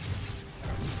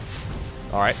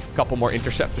 Alright, a couple more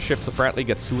interceptor ships apparently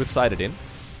get suicided in.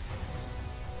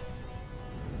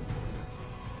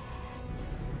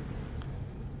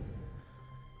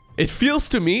 It feels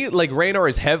to me like Reynor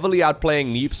is heavily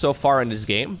outplaying Neeb so far in this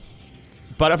game.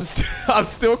 But I'm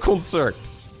still concerned.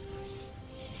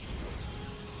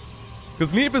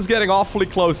 Because Neeb is getting awfully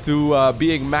close to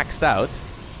being maxed out.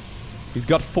 He's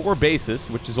got 4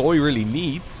 bases, which is all he really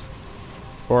needs.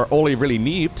 Or all he really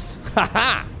needs.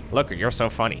 Haha! Look, you're so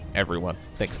funny, everyone.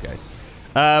 Thanks, guys.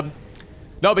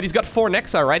 No, but he's got 4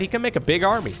 Nexi, right? He can make a big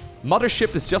army.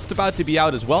 Mothership is just about to be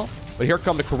out as well. But here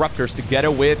come the Corruptors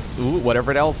together with,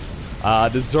 whatever else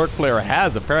the Zerg player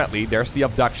has, apparently. There's the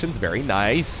abductions. Very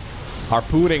nice.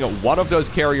 Harpooning one of those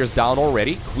carriers down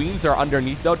already. Queens are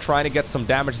underneath, though, trying to get some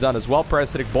damage done as well.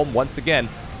 Parasitic Bomb, once again,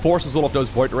 forces all of those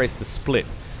Void Rays to split.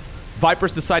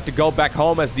 Vipers decide to go back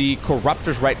home as the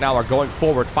Corruptors right now are going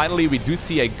forward. Finally, we do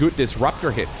see a good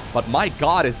Disruptor hit. But my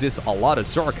god, is this a lot of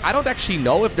Zerg. I don't actually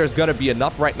know if there's going to be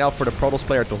enough right now for the Protoss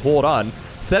player to hold on.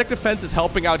 Static Defense is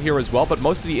helping out here as well, but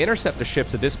most of the Interceptor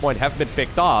ships at this point have been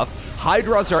picked off.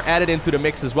 Hydras are added into the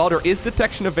mix as well. There is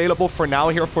detection available for now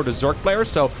here for the Zerg player,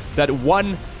 so that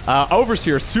one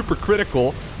Overseer is super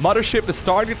critical. Mothership is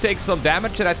starting to take some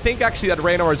damage, and I think actually that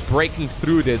Reynor is breaking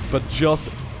through this, but just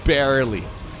barely.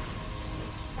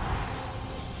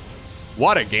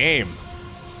 What a game.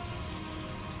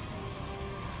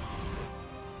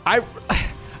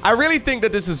 I really think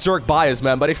that this is Zerg bias,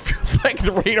 man, but it feels like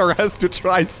the Reynor has to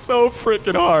try so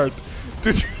freaking hard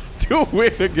to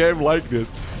win a game like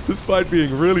this, despite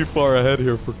being really far ahead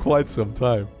here for quite some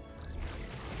time.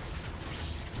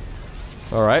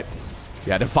 Alright.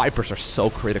 Yeah, the Vipers are so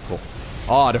critical.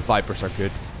 Oh, the Vipers are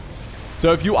good.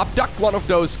 So if you abduct one of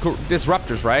those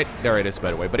Disruptors, right? There it is,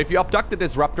 by the way. But if you abduct the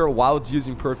Disruptor while it's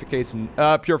using Purification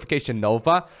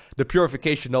Nova, the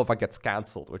Purification Nova gets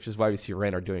cancelled, which is why we see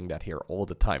Reynor doing that here all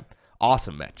the time.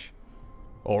 Awesome match.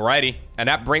 Alrighty. And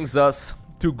that brings us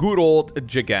to good old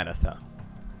Jagannatha.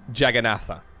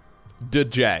 Jagannatha. The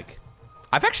Jag.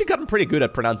 I've actually gotten pretty good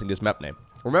at pronouncing this map name.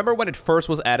 Remember when it first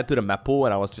was added to the map pool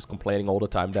and I was just complaining all the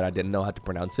time that I didn't know how to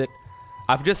pronounce it?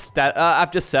 I've just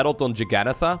settled on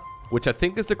Jagannatha, which I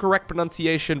think is the correct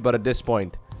pronunciation, but at this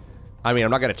point, I mean, I'm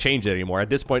not going to change it anymore. At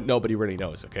this point, nobody really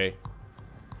knows, okay?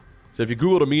 So if you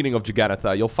Google the meaning of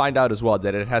Jagannatha, you'll find out as well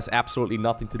that it has absolutely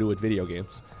nothing to do with video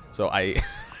games. So I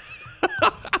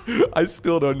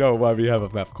still don't know why we have a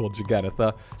map called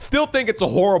Jagannatha. Still think it's a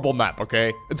horrible map,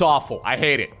 okay? It's awful. I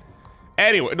hate it.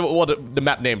 Anyway, well, the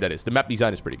map name, that is. The map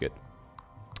design is pretty good.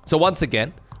 So once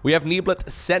again, we have Neeblet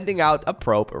sending out a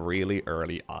probe really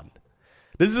early on.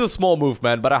 This is a small move,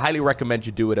 man, but I highly recommend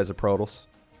you do it as a Protoss.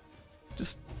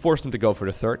 Just force them to go for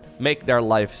the 3rd. Make their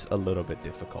lives a little bit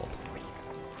difficult.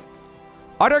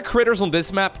 Are there critters on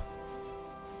this map?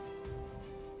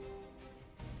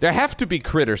 There have to be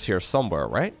critters here somewhere,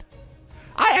 right?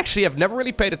 I actually have never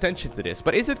really paid attention to this,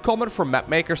 but is it common for map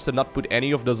makers to not put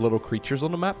any of those little creatures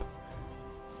on the map?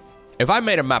 If I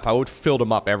made a map, I would fill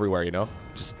them up everywhere, you know?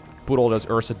 Just put all those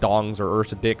Ursa Dongs or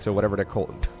Ursa Dicks or whatever they're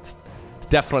called. It's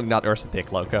definitely not Ursa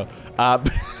Dick, Loco.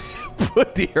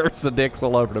 Put the Ursa Dicks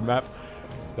all over the map.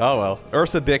 Oh well.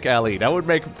 Ursa Dick Alley. That would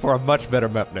make for a much better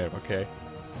map name, okay?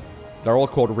 They're all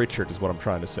called Richard is what I'm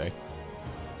trying to say.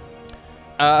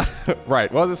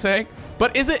 Right, what was I saying?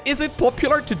 But is it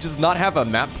popular to just not have a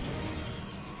map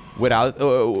without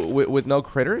with no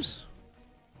critters?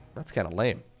 That's kind of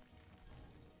lame.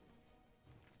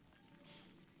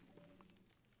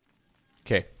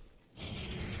 Okay.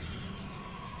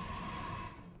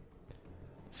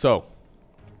 So,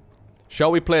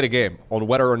 shall we play the game on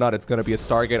whether or not it's going to be a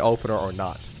Stargate opener or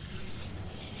not?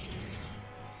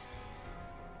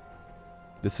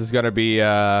 This is going to be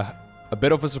a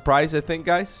bit of a surprise, I think,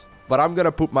 guys. But I'm going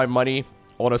to put my money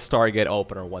on a Stargate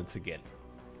opener once again.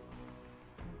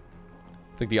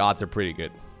 I think the odds are pretty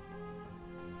good.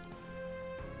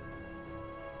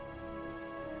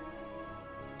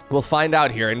 We'll find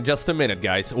out here in just a minute,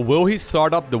 guys. Will he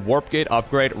start up the Warp Gate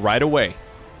upgrade right away?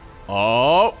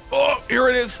 Oh, here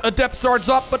it is. Adept starts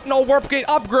up, but no Warp Gate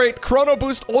upgrade. Chrono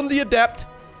Boost on the Adept.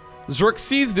 Zerk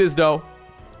sees this, though.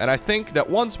 And I think that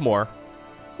once more,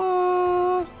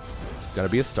 it's gonna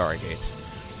be a Stargate.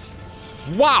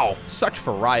 Wow, such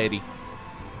variety.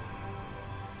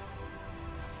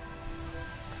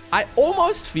 I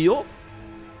almost feel,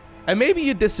 and maybe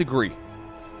you disagree,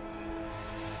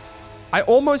 I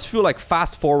almost feel like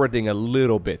fast forwarding a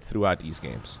little bit throughout these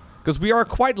games. Because we are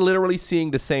quite literally seeing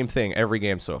the same thing every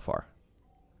game so far.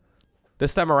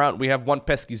 This time around, we have one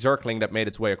pesky Zerkling that made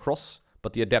its way across.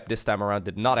 But the Adept this time around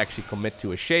did not actually commit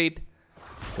to a Shade.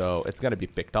 So it's going to be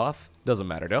picked off. Doesn't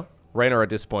matter though. Reynor at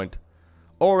this point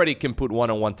already can put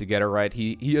one-on-one together, right?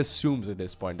 He assumes at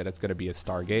this point that it's going to be a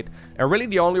Stargate. And really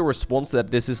the only response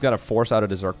that this is going to force out of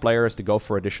the Zerk player is to go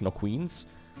for additional queens.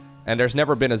 And there's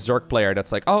never been a Zerk player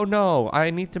that's like, oh no,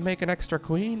 I need to make an extra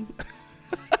queen.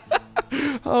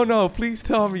 Oh no, please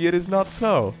tell me it is not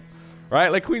so. Right?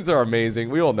 Like, queens are amazing.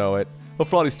 We all know it. We'll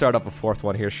probably start up a fourth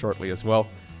one here shortly as well.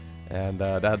 And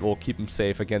that will keep him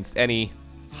safe against any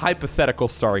hypothetical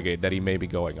Stargate that he may be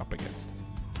going up against.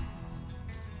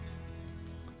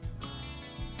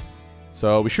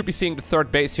 So we should be seeing the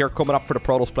third base here coming up for the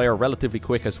Protoss player relatively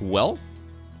quick as well.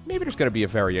 Maybe there's going to be a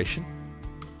variation.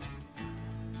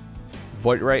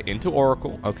 Void Ray into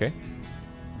Oracle. Okay.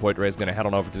 Void Ray is going to head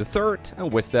on over to the third.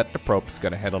 And with that, the probe is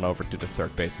going to head on over to the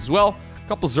third base as well. A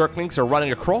couple Zerklings are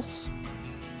running across.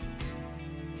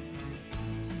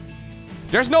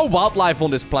 There's no wildlife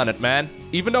on this planet, man.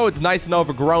 Even though it's nice and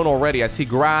overgrown already. I see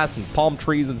grass and palm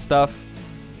trees and stuff.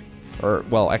 Or,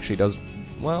 well, actually those...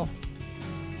 Well...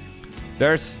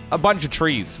 There's a bunch of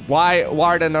trees. Why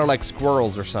are there no, like,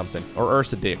 squirrels or something? Or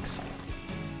Ursa Dicks?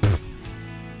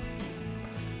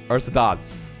 Ursa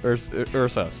Dogs.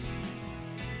 Ursas.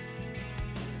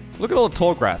 Look at all the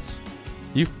tall grass.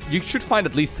 You should find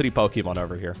at least 3 Pokemon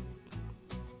over here.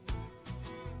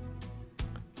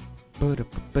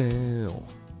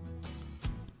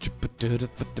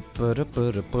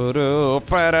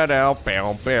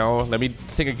 Let me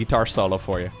sing a guitar solo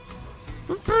for you.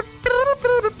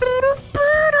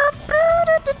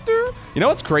 You know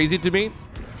what's crazy to me?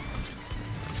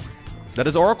 That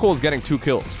his Oracle is getting 2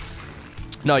 kills.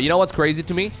 No, you know what's crazy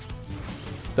to me?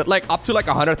 That like up to like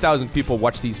 100,000 people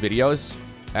watch these videos,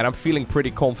 and I'm feeling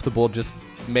pretty comfortable just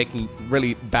making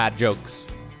really bad jokes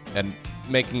and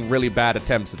making really bad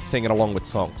attempts at singing along with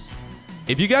songs.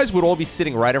 If you guys would all be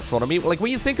sitting right in front of me, like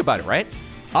when you think about it, right?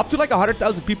 Up to like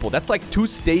 100,000 people, that's like 2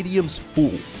 stadiums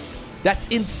full. That's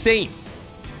insane.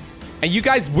 And you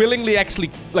guys willingly actually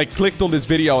like clicked on this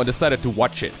video and decided to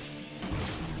watch it.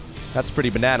 That's pretty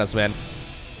bananas, man.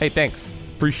 Hey, thanks.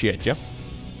 Appreciate you.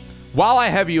 While I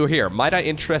have you here, might I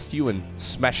interest you in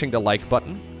smashing the like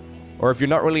button? Or if you're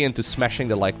not really into smashing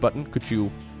the like button, could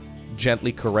you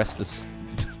gently caress this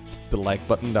the like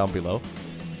button down below?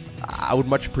 I would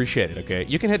much appreciate it, okay?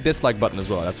 You can hit dislike button as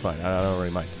well, that's fine. I don't really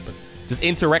mind. But just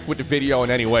interact with the video in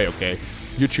any way, okay?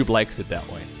 YouTube likes it that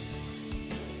way.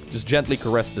 Just gently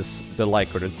caress the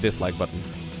like or the dislike button.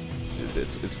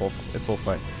 It's all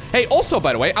fine. Hey, also,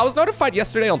 by the way, I was notified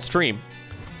yesterday on stream,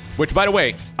 which, by the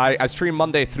way, I stream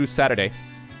Monday through Saturday,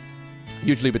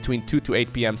 usually between 2 to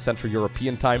 8 p.m. Central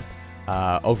European time,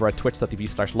 over at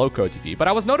twitch.tv/LowkoTV. But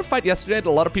I was notified yesterday that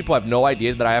a lot of people have no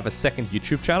idea that I have a second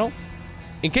YouTube channel.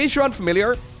 In case you're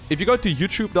unfamiliar, if you go to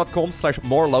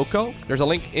youtube.com/morelowko, there's a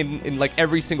link in like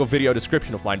every single video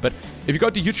description of mine. But if you go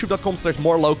to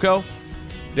youtube.com/morelowko,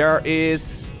 there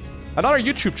is another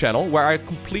YouTube channel where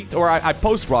I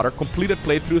post rather completed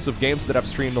playthroughs of games that I've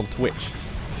streamed on Twitch.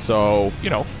 So, you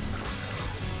know,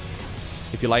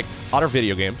 if you like other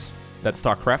video games, that's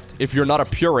StarCraft. If you're not a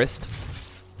purist,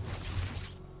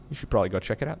 you should probably go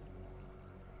check it out.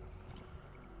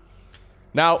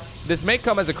 Now, this may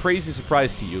come as a crazy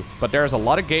surprise to you, but there's a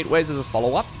lot of gateways as a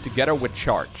follow-up together with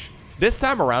Charge. This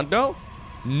time around, though,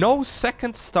 no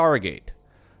second Stargate.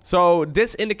 So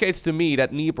this indicates to me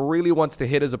that Neeb really wants to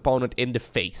hit his opponent in the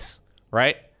face,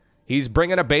 right? He's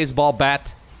bringing a baseball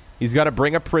bat. He's gonna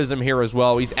bring a prism here as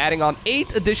well. He's adding on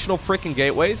 8 additional freaking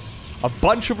gateways, a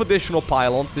bunch of additional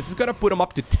pylons. This is gonna put him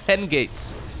up to 10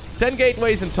 gates. 10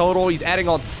 gateways in total. He's adding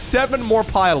on 7 more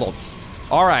pylons.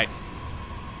 All right.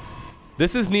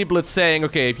 This is Neeblet saying,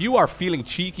 okay, if you are feeling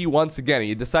cheeky once again and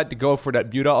you decide to go for that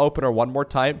Buda opener one more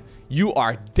time, you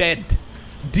are dead.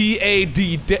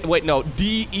 D-A-D, dead. Wait, no.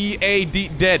 D-E-A-D,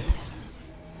 dead.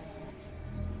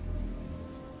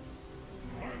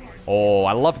 Oh,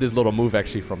 I love this little move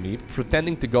actually from Neeb.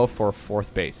 Pretending to go for a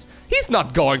 4th base. He's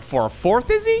not going for a 4th,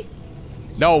 is he?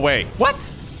 No way. What?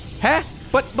 Huh?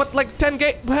 But like 10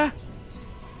 gate... Huh?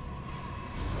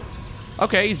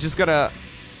 Okay, he's just gonna...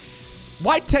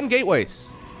 Why 10 gateways?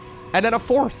 And then a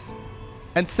 4th.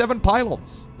 And 7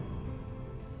 pylons.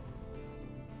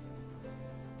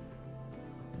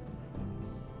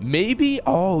 Maybe...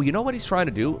 Oh, you know what he's trying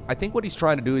to do? I think what he's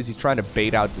trying to do is he's trying to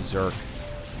bait out the Zerg.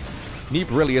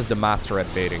 Neeb really is the master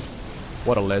at baiting.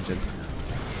 What a legend.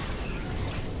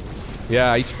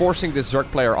 Yeah, he's forcing this Zerg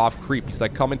player off creep. He's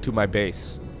like, come into my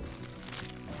base.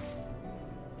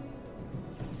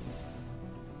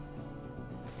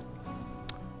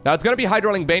 Now, it's going to be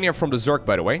Hydroling Bane here from the Zerg,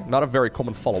 by the way. Not a very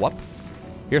common follow-up.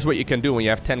 Here's what you can do when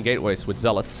you have 10 gateways with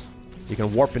Zealots. You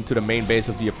can warp into the main base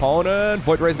of the opponent.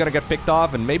 Void Ray is going to get picked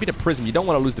off, and maybe the Prism. You don't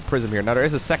want to lose the Prism here. Now, there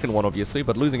is a second one, obviously,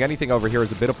 but losing anything over here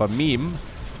is a bit of a meme.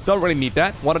 Don't really need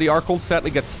that. One of the Archons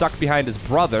sadly gets stuck behind his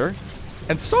brother.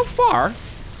 And so far,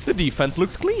 the defense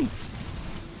looks clean.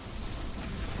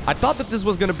 I thought that this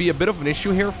was going to be a bit of an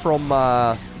issue here from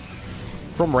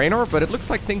Reynor, but it looks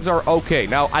like things are okay.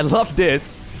 Now, I love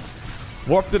this.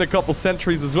 Warped in a couple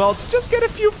sentries as well to just get a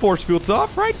few force fields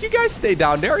off, right? You guys stay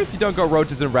down there. If you don't go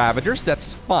Roaches and Ravagers,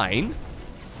 that's fine.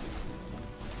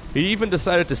 He even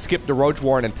decided to skip the Roach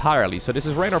Warren entirely. So this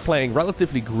is Reynor playing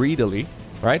relatively greedily,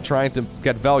 right? Trying to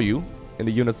get value in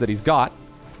the units that he's got.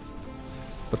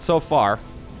 But so far,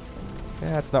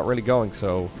 yeah, it's not really going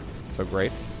so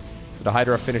great. So the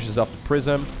Hydra finishes off the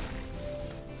Prism.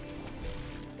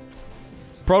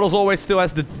 Protoss always still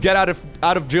has to get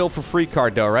out of jail for free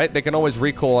card though, right? They can always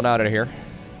recall on out of here,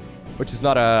 which is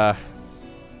not a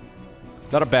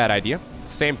bad idea. At the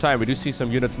same time, we do see some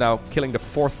units now killing the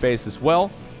 4th base as well.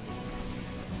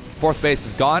 4th base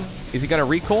is gone. Is he gonna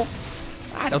recall?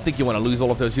 I don't think you want to lose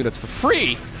all of those units for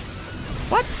free.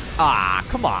 What? Ah,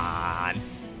 come on.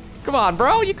 Come on,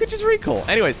 bro. You could just recall.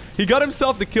 Anyways, he got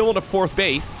himself the kill on the 4th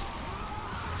base.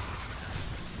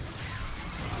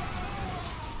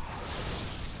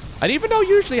 And even though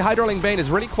usually Hydroling Bane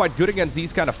is really quite good against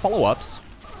these kind of follow-ups,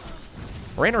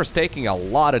 Reynor is taking a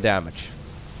lot of damage.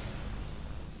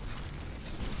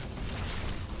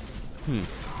 I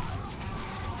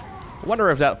wonder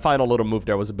if that final little move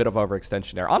there was a bit of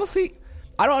overextension there. Honestly,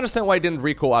 I don't understand why he didn't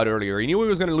recall out earlier. He knew he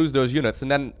was going to lose those units, and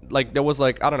then, like, there was,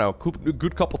 like, I don't know, a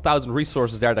good couple thousand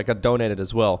resources there that got donated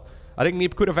as well. I think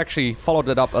Neeb could have actually followed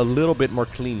it up a little bit more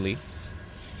cleanly.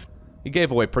 He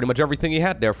gave away pretty much everything he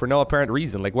had there for no apparent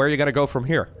reason. Like, where are you gonna go from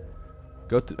here?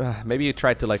 Go to... maybe you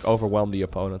tried to, like, overwhelm the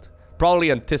opponent.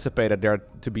 Probably anticipated there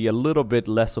to be a little bit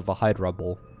less of a Hydra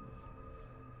Bowl.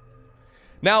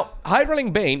 Now,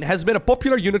 Hydroling Bane has been a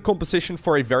popular unit composition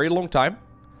for a very long time.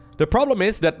 The problem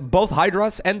is that both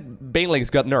Hydras and Banelings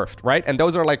got nerfed, right? And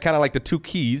those are, like, kind of like the 2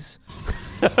 keys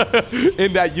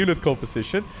in that unit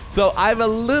composition. So I'm a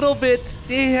little bit...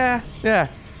 Yeah.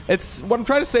 It's what I'm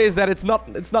trying to say is that it's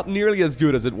not nearly as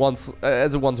good as it once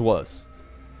was.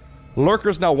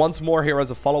 Lurkers now once more here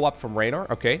as a follow-up from Reynor.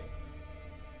 Okay.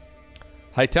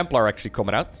 High Templar actually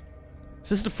coming out. Is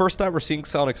this the first time we're seeing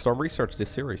Sonic Storm Research this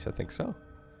series? I think so.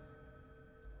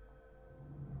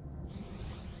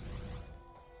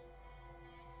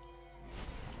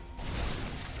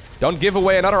 Don't give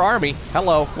away another army.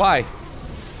 Hello. Why?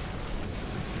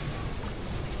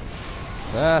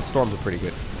 Storms are pretty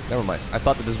good. Never mind. I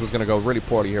thought that this was going to go really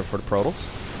poorly here for the Protoss.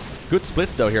 Good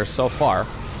splits, though, here so far.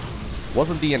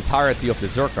 Wasn't the entirety of the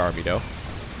Zerg army, though.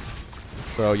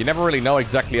 So you never really know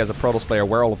exactly as a Protoss player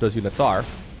where all of those units are.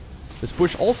 This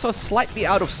push also slightly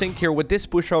out of sync here with this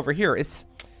push over here. It's...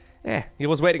 he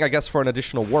was waiting, I guess, for an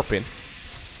additional warp in.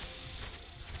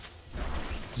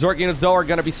 Zerg units, though, are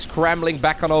going to be scrambling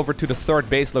back on over to the 3rd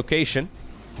base location.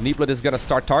 Neeblet is going to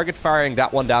start target firing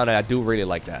that one down, and I do really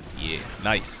like that. Yeah,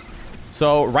 nice.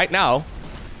 So, right now,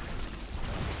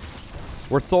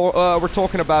 we're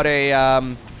talking about a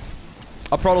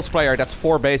Protoss player that's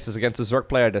 4 bases against a Zerg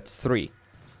player that's 3.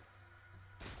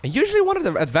 And usually one of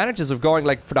the advantages of going,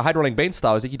 like, for the Hydrolink Bane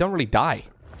style is that you don't really die.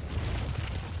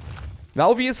 Now,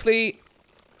 obviously,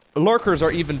 Lurkers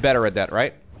are even better at that,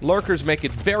 right? Lurkers make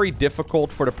it very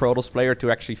difficult for the Protoss player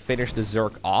to actually finish the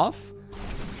Zerg off.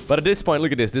 But at this point,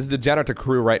 look at this. This is the janitor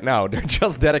crew right now. They're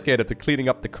just dedicated to cleaning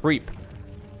up the creep.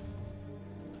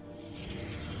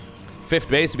 5th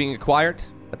base being acquired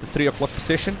at the 3 o'clock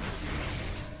position.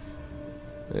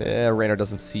 Reynor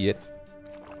doesn't see it.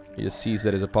 He just sees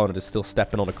that his opponent is still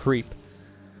stepping on a creep.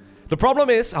 The problem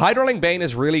is, Hydrolink Bane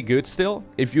is really good still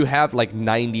if you have like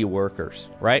 90 workers,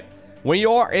 right? When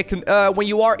you are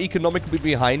economically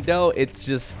behind, though, it's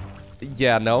just...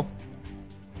 yeah, no.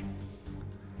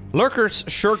 Lurkers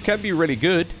sure can be really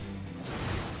good,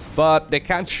 but they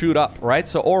can't shoot up, right?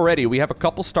 So already we have a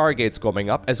couple Stargates coming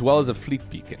up, as well as a Fleet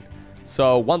Beacon.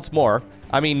 So once more,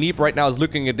 I mean, Neeb right now is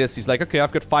looking at this. He's like, okay,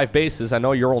 I've got 5 bases. I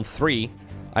know you're on 3.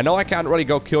 I know I can't really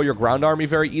go kill your ground army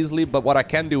very easily, but what I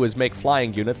can do is make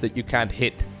flying units that you can't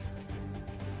hit.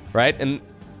 Right? And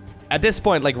at this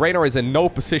point, like, Reynor is in no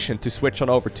position to switch on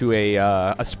over to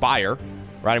a Spire.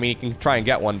 Right? I mean, he can try and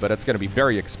get one, but it's going to be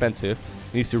very expensive.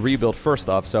 He needs to rebuild first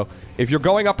off. So if you're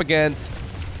going up against...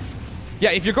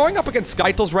 yeah, if you're going up against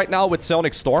Skytles right now with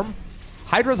Psionic Storm,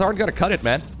 Hydras aren't going to cut it,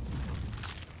 man.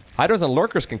 Hydras and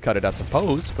Lurkers can cut it, I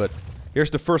suppose, but here's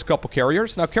the first couple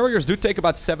carriers. Now, carriers do take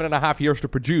about 7.5 years to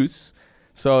produce,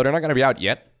 so they're not going to be out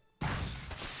yet.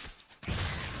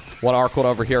 One Archon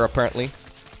over here, apparently.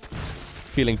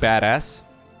 Feeling badass.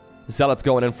 Zealots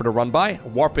going in for the run-by.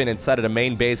 Warp in inside of the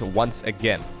main base once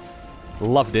again.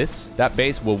 Love this. That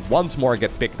base will once more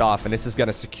get picked off, and this is going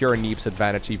to secure Neeb's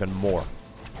advantage even more.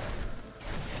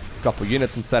 Couple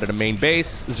units inside of the main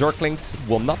base. Zerglings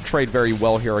will not trade very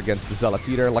well here against the Zealots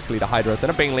either. Luckily, the Hydras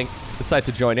and a Baneling decide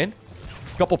to join in.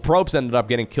 A couple probes ended up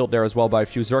getting killed there as well by a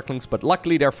few Zerglings, but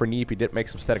luckily there for Neeb, he did make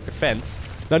some static defense.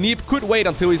 Now, Neeb could wait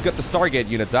until he's got the Stargate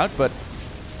units out, but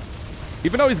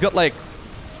even though he's got, like,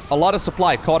 a lot of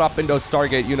supply caught up in those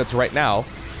Stargate units right now,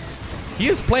 he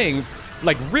is playing,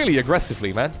 like, really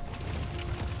aggressively, man.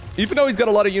 Even though he's got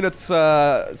a lot of units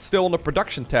still on the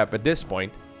production tab at this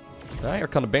point. Here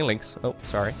come the Banelings. Oh,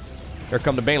 sorry. Here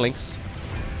come the Banelings.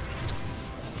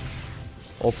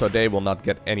 Also, they will not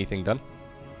get anything done.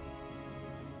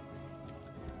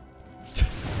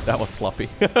 That was sloppy.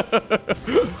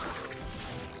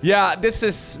 Yeah, this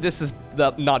is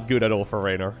not good at all for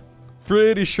Reynor.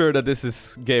 Pretty sure that this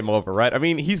is game over, right? I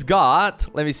mean, he's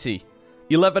got, let me see,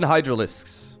 11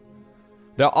 Hydralisks.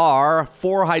 There are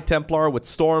 4 High Templar with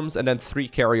Storms and then 3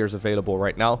 carriers available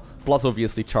right now, plus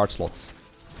obviously charge slots.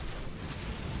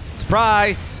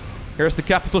 Surprise! Here's the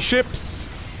capital ships.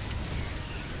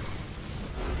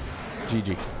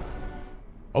 GG.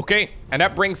 Okay, and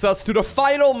that brings us to the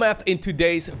final map in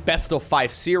today's Best of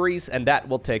 5 series, and that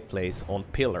will take place on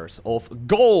Pillars of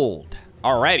Gold.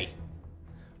 Alrighty.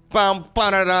 Bum,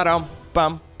 ba-da-da-dum,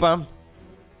 bum, bum.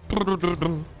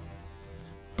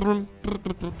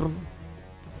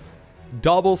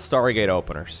 Double Stargate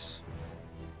openers.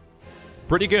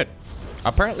 Pretty good.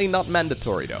 Apparently not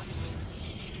mandatory, though.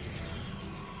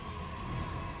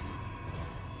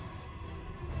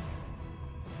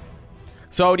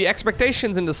 So the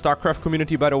expectations in the StarCraft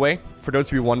community, by the way, for those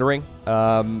of you wondering,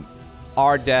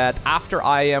 are that after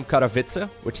IAM Katowice,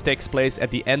 which takes place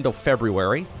at the end of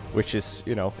February, which is,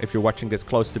 you know, if you're watching this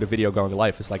close to the video going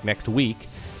live, it's like next week.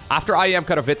 After IAM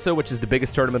Katowice, which is the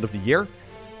biggest tournament of the year,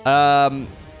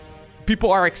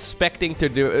 people are expecting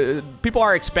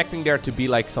there to be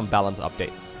like some balance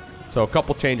updates. So a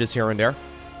couple changes here and there.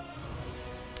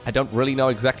 I don't really know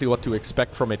exactly what to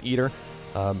expect from it either.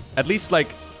 At least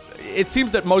like, it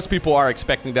seems that most people are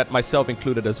expecting that, myself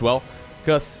included as well,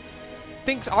 because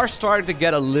things are starting to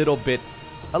get a little bit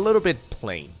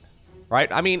plain,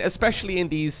 right? I mean, especially in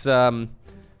these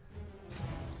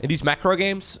macro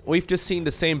games, we've just seen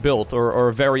the same build or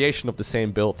a variation of the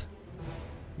same build,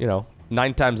 you know,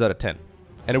 9 times out of 10,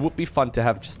 and it would be fun to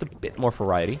have just a bit more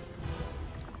variety.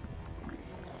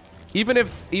 Even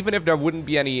if there wouldn't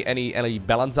be any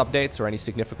balance updates or any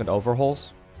significant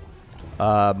overhauls.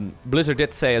 Blizzard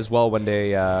did say as well when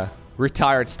they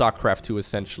retired StarCraft 2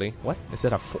 essentially. What? Is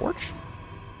that a forge?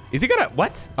 Is he gonna...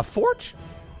 what? A forge?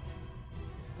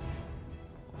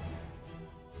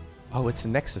 Oh, it's a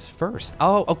Nexus first.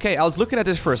 Oh, okay. I was looking at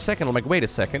this for a second. I'm like, wait a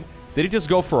second. Did he just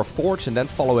go for a forge and then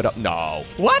follow it up? No.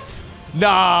 What?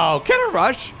 No. Can I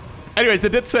rush? Anyways, they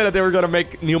did say that they were gonna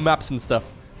make new maps and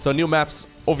stuff. So new maps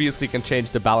obviously can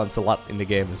change the balance a lot in the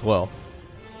game as well.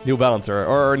 New balance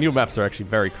or new maps are actually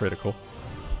very critical.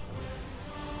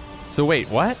 So wait,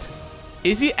 what?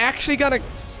 Is he actually gonna...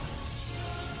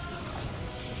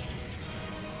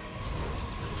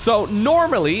 So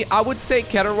normally, I would say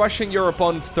cannon rushing your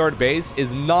opponent's third base is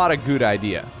not a good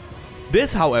idea.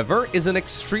 This, however, is an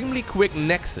extremely quick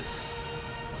nexus.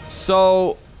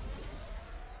 So...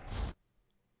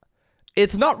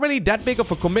 it's not really that big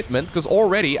of a commitment, because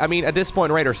already, I mean, at this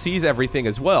point, Reynor sees everything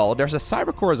as well. There's a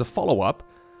Cybercore as a follow-up.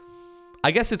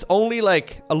 I guess it's only,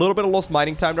 like, a little bit of lost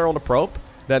mining time there on the probe.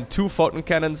 Then 2 photon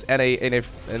cannons and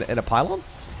a pylon.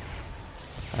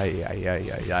 Ay,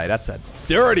 that's a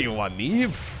dirty one,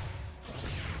 Neeb.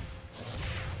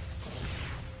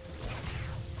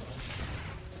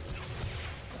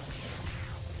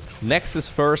 Nexus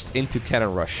first into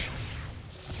cannon rush.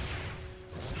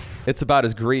 It's about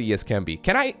as greedy as can be.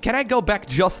 Can I go back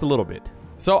just a little bit?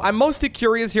 So I'm mostly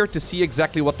curious here to see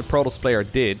exactly what the Protoss player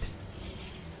did.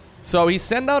 So he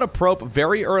sent out a probe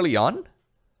very early on,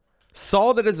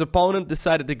 saw that his opponent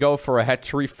decided to go for a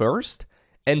hatchery first,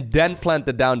 and then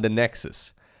planted down the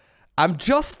nexus. I'm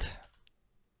just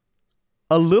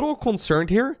a little concerned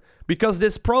here, because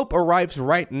this probe arrives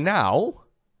right now.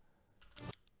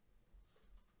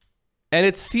 And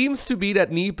it seems to be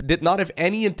that Neeb did not have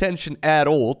any intention at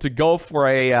all to go for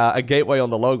a gateway on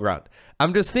the low ground.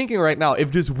 I'm just thinking right now,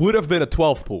 if this would have been a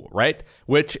 12 pool, right?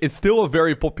 Which is still a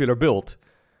very popular build.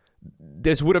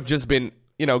 This would have just been,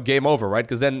 you know, game over, right?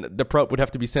 Because then the probe would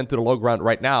have to be sent to the low ground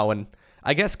right now. And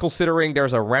I guess considering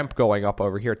there's a ramp going up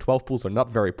over here, 12 pools are not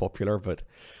very popular, but...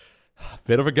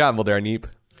 bit of a gamble there, Neeb.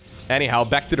 Anyhow,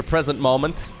 back to the present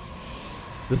moment.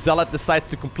 The Zealot decides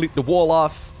to complete the wall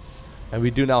off. And we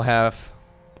do now have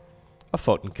a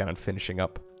photon cannon finishing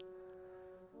up.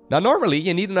 Now, normally,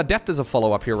 you need an adept as a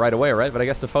follow-up here right away, right? But I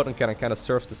guess the photon cannon kind of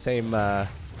serves the same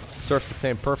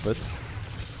purpose.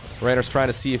 Reynor's trying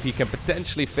to see if he can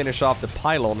potentially finish off the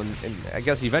pylon. And I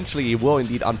guess eventually he will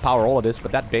indeed unpower all of this.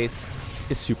 But that base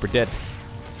is super dead.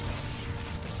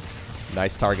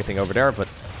 Nice targeting over there. But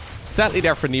sadly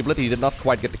there for Neeblet, he did not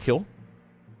quite get the kill.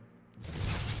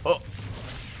 Oh.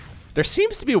 There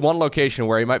seems to be one location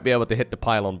where he might be able to hit the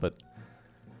pylon, but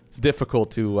it's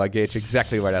difficult to gauge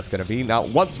exactly where that's going to be. Now,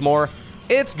 once more,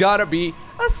 it's gotta be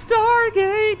a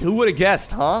Stargate! Who would have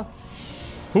guessed, huh?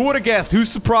 Who would have guessed?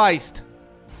 Who's surprised?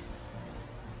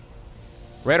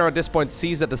 Reynor at this point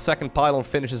sees that the second pylon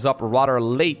finishes up rather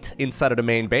late inside of the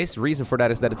main base. The reason for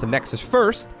that is that it's a Nexus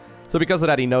first. So because of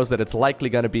that, he knows that it's likely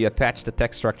going to be attached to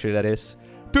tech structure, that is,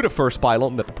 to the first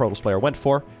pylon that the Protoss player went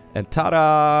for. And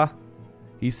ta-da!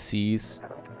 He sees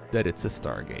that it's a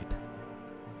Stargate.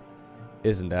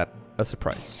 Isn't that a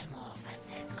surprise?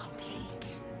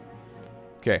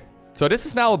 Okay, so this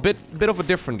is now a bit of a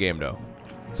different game, though.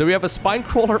 So we have a spine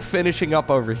crawler finishing up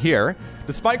over here.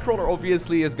 The spine crawler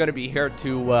obviously is going to be here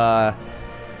to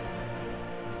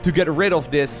get rid of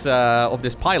this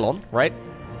pylon, right?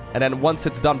 And then once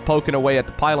it's done poking away at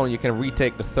the pylon, you can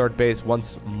retake the third base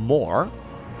once more.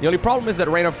 The only problem is that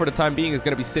Reynor, for the time being, is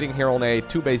going to be sitting here on a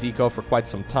 2-base eco for quite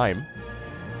some time.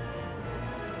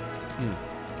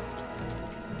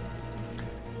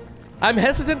 I'm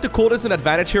hesitant to call this an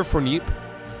advantage here for Neeb.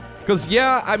 Because,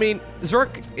 yeah, I mean,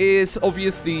 Zerg is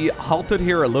obviously halted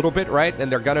here a little bit, right?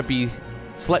 And they're going to be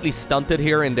slightly stunted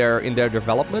here in their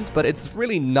development. But it's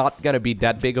really not going to be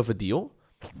that big of a deal.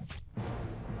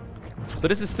 So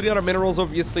this is 300 minerals,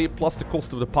 obviously, plus the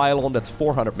cost of the pylon, that's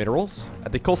 400 minerals.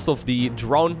 At the cost of the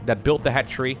drone that built the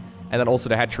hatchery, and then also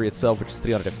the hatchery itself, which is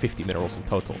 350 minerals in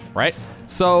total, right?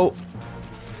 So,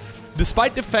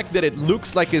 despite the fact that it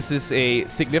looks like this is a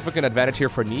significant advantage here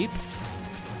for Neeb,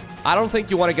 I don't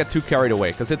think you want to get too carried away,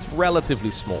 because it's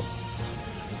relatively small.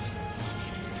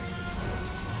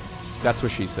 That's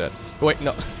what she said. Wait,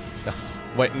 no.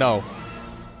 Wait, no.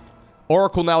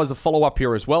 Oracle now is a follow-up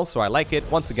here as well, so I like it.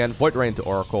 Once again, Void Ray into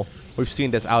Oracle. We've seen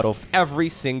this out of every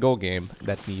single game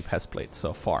that Neeb has played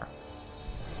so far.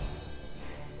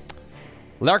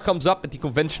 Lair comes up at the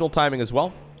conventional timing as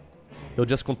well. He'll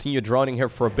just continue droning here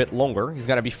for a bit longer. He's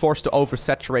going to be forced to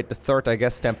oversaturate the third, I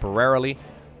guess, temporarily.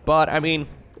 But, I mean,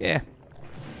 yeah.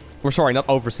 Or sorry, not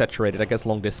oversaturated. I guess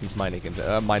long-distance mining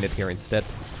mine it here instead.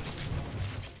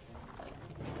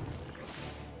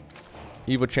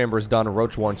 Evo Chamber is done.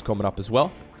 Roach Warren's coming up as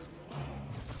well.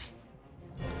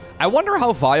 I wonder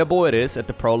how viable it is at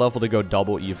the pro level to go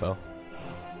double Evo.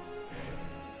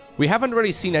 We haven't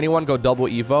really seen anyone go double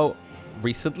Evo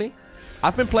recently.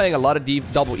 I've been playing a lot of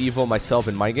double Evo myself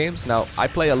in my games. Now, I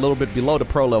play a little bit below the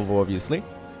pro level, obviously.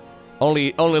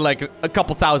 Only like a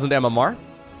couple thousand MMR.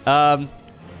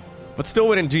 But still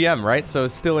within GM, right? So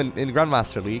it's still in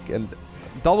Grandmaster League. And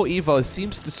double Evo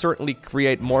seems to certainly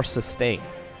create more sustain.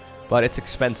 But it's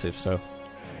expensive, so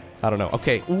I don't know.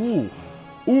 Okay, ooh,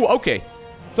 okay.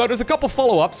 So there's a couple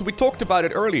follow-ups. We talked about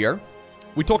it earlier.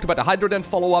 We talked about the Hydroden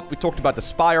follow-up. We talked about the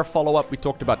Spire follow-up. We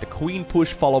talked about the Queen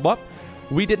push follow-up.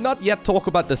 We did not yet talk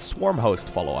about the Swarm Host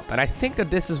follow-up. And I think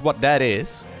that this is what that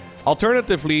is.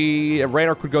 Alternatively,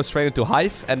 Reynor could go straight into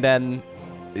Hive and then,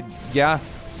 yeah,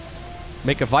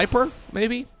 make a Viper,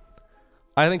 maybe?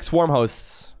 I think Swarm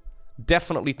Hosts,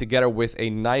 definitely together with a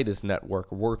Nidus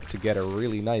network, work together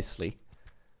really nicely.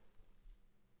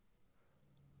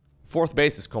 4th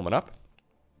base is coming up.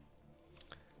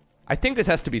 I think this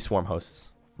has to be Swarm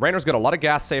Hosts. Reynor's got a lot of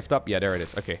gas saved up. Yeah, there it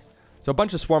is. Okay. So a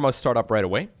bunch of Swarm Hosts start up right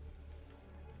away.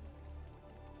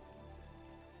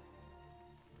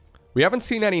 We haven't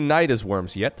seen any Nidus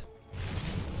worms yet.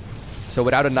 So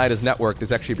without a Nidus network,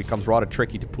 this actually becomes rather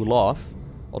tricky to pull off.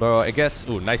 Although, I guess...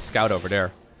 Ooh, nice scout over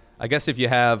there. I guess if you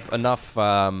have enough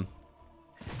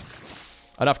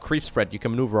creep spread, you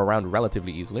can maneuver around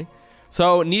relatively easily.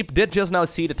 So Neeb did just now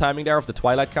see the timing there of the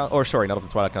Twilight Council. Or sorry, not of the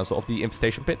Twilight Council, of the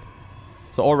Infestation Pit.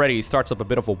 So already he starts up a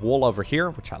bit of a wall over here,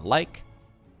 which I like.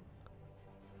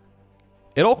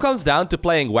 It all comes down to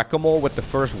playing Whack-A-Mole with the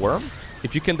first worm.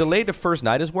 If you can delay the first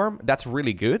Nidus worm, that's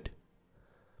really good.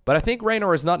 But I think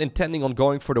Reynor is not intending on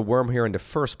going for the worm here in the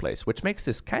first place, which makes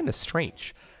this kind of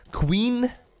strange.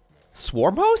 Queen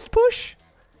Swarm Host push?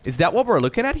 Is that what we're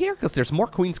looking at here? Because there's more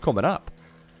queens coming up.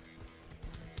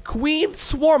 Queen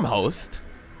Swarm Host?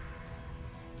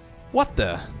 What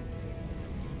the?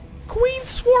 Queen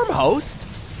Swarm Host?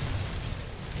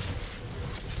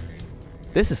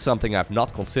 This is something I've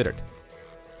not considered.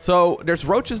 So, there's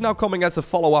roaches now coming as a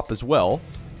follow-up as well.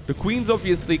 The queens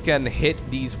obviously can hit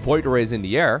these void rays in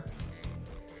the air.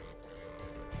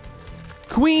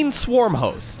 Queen Swarm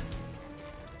Host.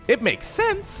 It makes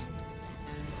sense.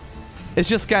 It's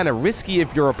just kind of risky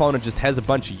if your opponent just has a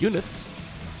bunch of units.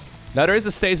 Now, there is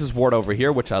a stasis ward over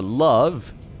here, which I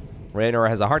love. Reynor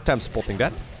has a hard time spotting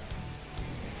that.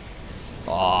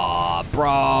 Oh,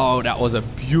 bro, that was a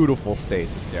beautiful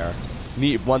stasis there.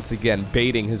 Neeb once again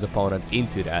baiting his opponent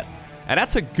into that. And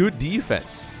that's a good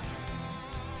defense.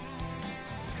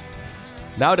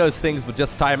 Now those things will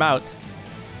just time out.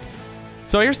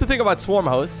 So here's the thing about Swarm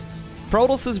Hosts.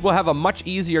 Protosses will have a much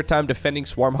easier time defending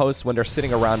Swarm Hosts when they're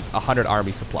sitting around 100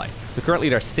 army supply. So currently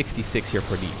there's 66 here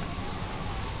for Neeb.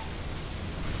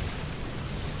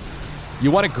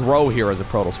 You want to grow here as a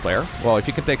Protoss player. Well, if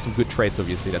you can take some good trades,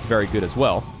 obviously, that's very good as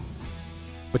well.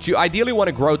 But you ideally want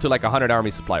to grow to like 100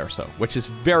 army supply or so, which is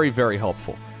very, very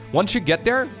helpful. Once you get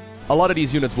there, a lot of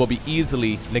these units will be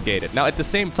easily negated. Now, at the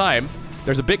same time,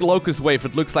 there's a big Locust wave,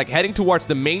 it looks like, heading towards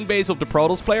the main base of the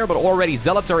Protoss player, but already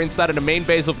Zealots are inside of the main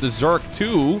base of the Zerg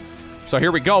too. So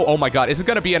here we go. Oh my god, is it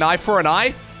going to be an eye for an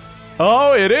eye?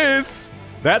 Oh, it is!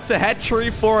 That's a hatchery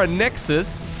for a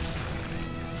Nexus.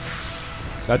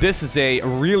 Now, this is a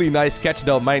really nice catch,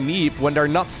 though, by Neeb, when they're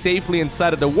not safely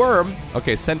inside of the worm.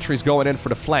 Okay, Sentry's going in for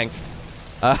the flank.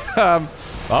 Oh,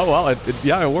 well,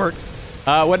 yeah, it works.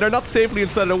 When they're not safely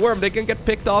inside of the worm, they can get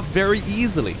picked off very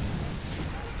easily.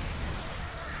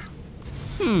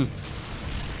 An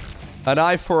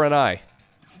eye for an eye.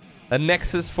 A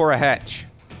Nexus for a hatch.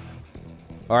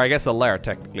 Or I guess a lair,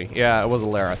 technically. Yeah, it was a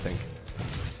lair, I think.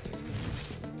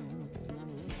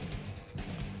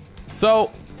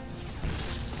 So...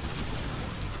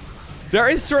 there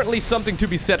is certainly something to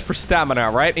be said for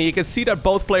stamina, right? And you can see that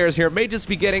both players here may just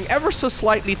be getting ever so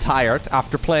slightly tired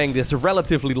after playing this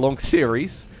relatively long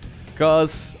series.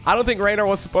 Because I don't think Reynor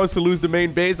was supposed to lose the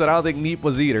main base, and I don't think Neeb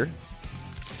was either.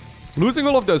 Losing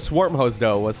all of those Swarm Hosts,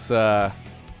 though, was...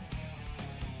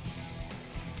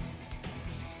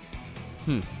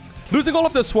 Losing all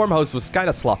of those Swarm Hosts was kind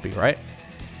of sloppy, right?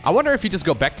 I wonder if you just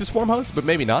go back to Swarm Hosts, but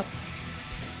maybe not.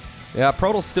 Yeah,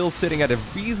 Protoss still sitting at a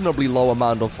reasonably low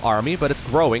amount of army, but it's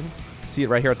growing. See it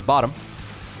right here at the bottom.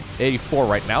 84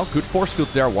 right now. Good force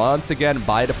fields there once again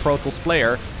by the Protoss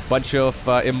player. Bunch of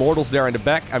Immortals there in the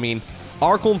back. I mean,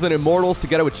 Archons and Immortals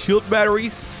together with shield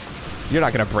batteries. You're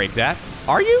not going to break that.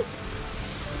 Are you?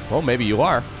 Well, maybe you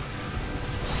are.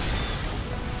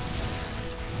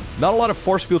 Not a lot of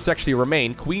force fields actually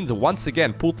remain. Queens once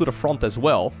again pulled to the front as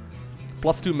well.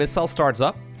 +2 missile starts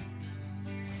up.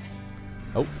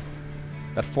 Oh.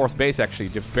 That 4th base actually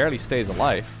just barely stays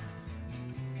alive.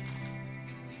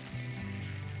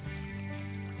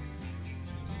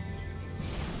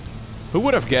 Who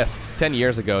would have guessed 10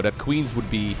 years ago that Queens would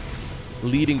be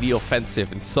leading the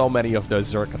offensive in so many of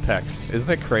those Zerg attacks?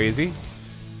 Isn't it crazy?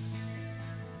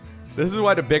 This is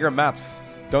why the bigger maps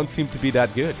don't seem to be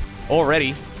that good.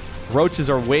 Already, Roaches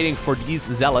are waiting for these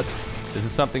zealots. This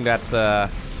is something that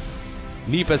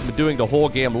Neeb has been doing the whole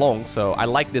game long, so I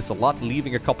like this a lot,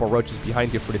 leaving a couple roaches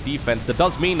behind here for the defense. That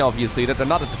does mean, obviously, that they're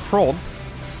not at the front.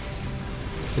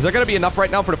 Is there going to be enough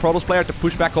right now for the Protoss player to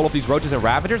push back all of these roaches and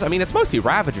Ravagers? I mean, it's mostly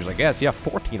Ravagers, I guess. Yeah,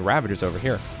 14 Ravagers over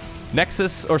here.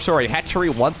 Nexus, or sorry, Hatchery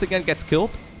once again gets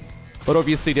killed. But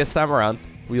obviously this time around,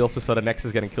 we also saw the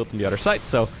Nexus getting killed from the other side.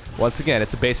 So, once again,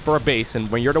 it's a base for a base.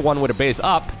 And when you're the one with a base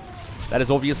up, that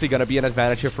is obviously going to be an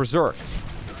advantage here for Zerg.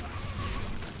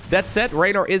 That said,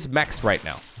 Reynor is maxed right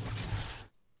now.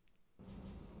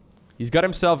 He's got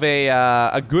himself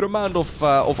a good amount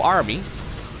of army.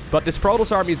 But this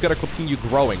Protoss army is going to continue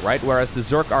growing, right? Whereas the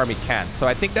Zerg army can't. So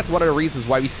I think that's one of the reasons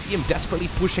why we see him desperately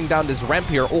pushing down this ramp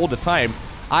here all the time.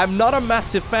 I'm not a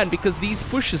massive fan because these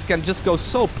pushes can just go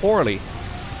so poorly.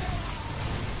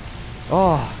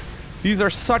 Oh, these are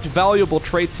such valuable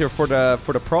traits here for the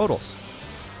Protoss.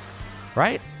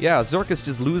 Right? Yeah, Zerg is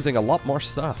just losing a lot more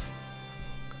stuff.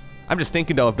 I'm just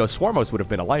thinking, though, if those Swarmos would have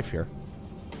been alive here.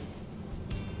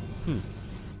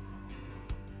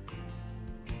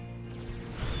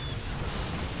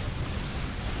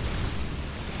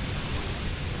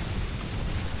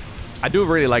 I do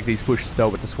really like these pushes, though,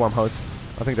 with the Swarm hosts.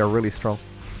 I think they're really strong.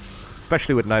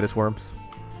 Especially with Nidus Worms.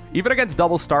 Even against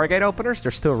double Stargate openers, they're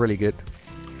still really good.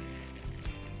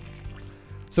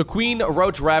 So Queen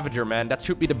Roach Ravager, man. That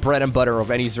should be the bread and butter of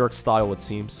any Zerg style, it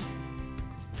seems.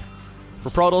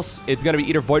 For Protoss, it's going to be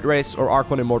either Void Race or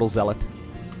Archon Immortal Zealot.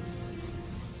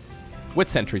 With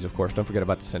sentries, of course. Don't forget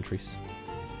about the sentries.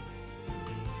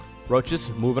 Roaches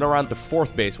moving around the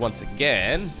 4th base once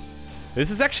again. This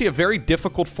is actually a very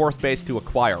difficult 4th base to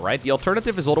acquire, right? The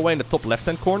alternative is all the way in the top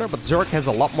left-hand corner, but Zerg has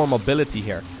a lot more mobility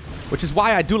here. Which is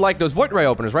why I do like those Void Ray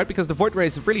openers, right? Because the Void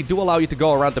Rays really do allow you to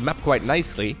go around the map quite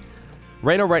nicely.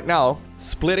 Reynor right now,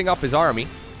 splitting up his army.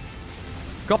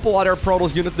 A couple other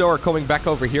Protoss units, though, are coming back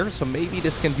over here, so maybe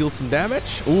this can deal some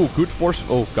damage. Ooh, good force...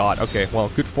 Oh, God, okay. Well,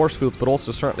 good force fields, but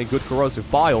also certainly good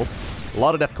corrosive biles. A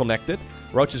lot of that connected.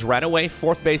 Roaches ran away.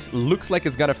 4th base looks like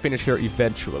it's gonna finish here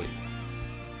eventually.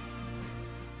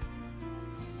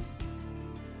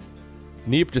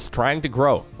 Neeb just trying to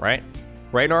grow, right?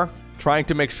 Reynor trying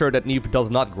to make sure that Neeb does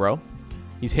not grow.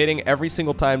 He's hitting every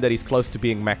single time that he's close to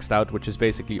being maxed out, which is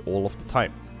basically all of the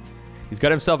time. He's got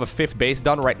himself a 5th base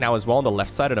done right now as well on the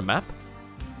left side of the map.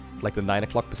 Like the 9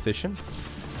 o'clock position.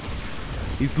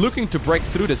 He's looking to break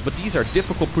through this, but these are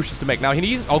difficult pushes to make. Now,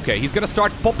 okay, he's going to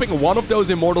start popping one of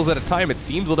those Immortals at a time, it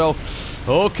seems. Although,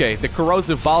 okay, the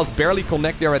corrosive biles barely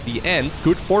connect there at the end.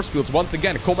 Good force fields once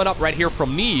again coming up right here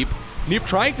from Neeb. Neeb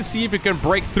trying to see if he can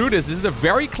break through this. This is a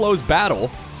very close battle.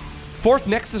 4th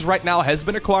Nexus right now has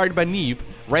been acquired by Neeb.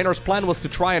 Reynor's plan was to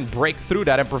try and break through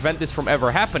that and prevent this from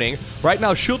ever happening. Right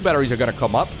now, shield batteries are going to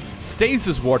come up.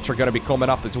 Stasis wards are going to be coming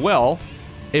up as well.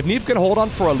 If Neeb can hold on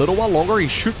for a little while longer, he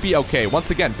should be okay. Once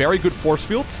again, very good force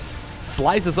fields.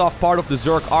 Slices off part of the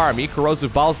Zerg army.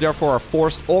 Corrosive biles, therefore, are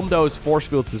forced on those force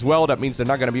fields as well. That means they're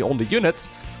not going to be on the units.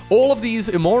 All of these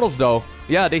Immortals, though,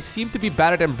 yeah, they seem to be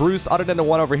battered and bruised other than the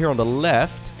one over here on the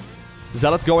left.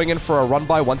 Zealots going in for a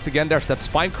run-by once again. There's that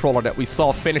Spine Crawler that we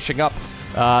saw finishing up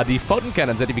the Photon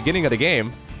Cannons at the beginning of the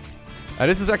game. And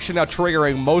this is actually now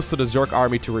triggering most of the Zerg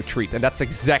army to retreat. And that's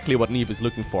exactly what Neeb is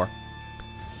looking for.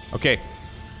 Okay.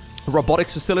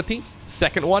 Robotics facility.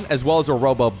 2nd one, as well as a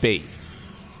Robo Bay.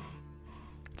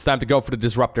 It's time to go for the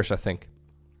Disruptors, I think.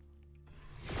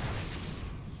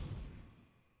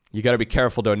 You gotta be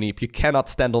careful though, Neeb. You cannot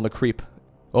stand on the creep.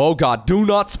 Oh god, do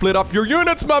not split up your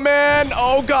units, my man!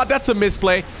 Oh god, that's a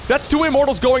misplay. That's 2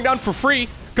 Immortals going down for free.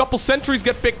 Couple sentries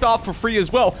get picked off for free as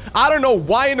well. I don't know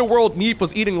why in the world Neeb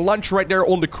was eating lunch right there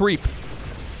on the creep.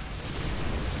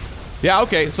 Yeah,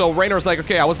 okay, so Reynor's like,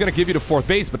 okay, I was gonna give you the 4th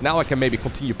base, but now I can maybe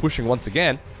continue pushing once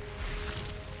again.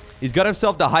 He's got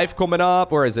himself the Hive coming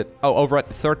up. Where is it? Oh, over at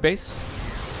the 3rd base.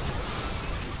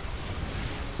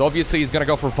 So obviously he's gonna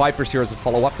go for Vipers here as a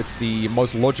follow-up. It's the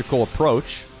most logical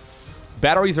approach.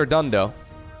 Batteries are done, though.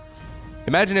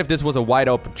 Imagine if this was a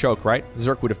wide-open choke, right?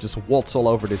 Zerg would have just waltzed all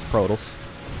over this Protoss.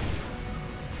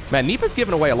 Man, Neeb has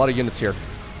given away a lot of units here.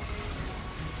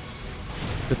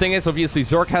 The thing is, obviously,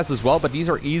 Zerg has as well, but these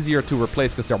are easier to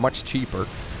replace because they're much cheaper.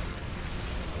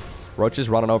 Roach is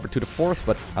running over to the 4th,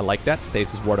 but I like that.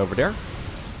 Stasis ward over there.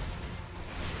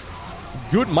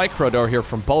 Good micro door here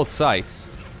from both sides.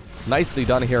 Nicely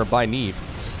done here by Neeb.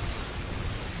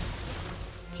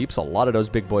 Keeps a lot of those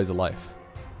big boys alive.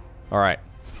 Alright.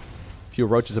 A few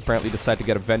roaches apparently decide to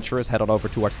get adventurous, head on over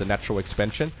towards the natural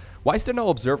expansion. Why is there no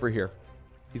observer here?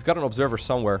 He's got an observer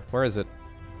somewhere. Where is it?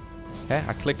 Eh,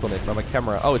 I clicked on it on my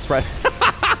camera. Oh, it's right...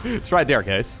 it's right there,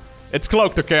 guys. It's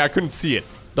cloaked, okay? I couldn't see it.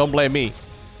 Don't blame me.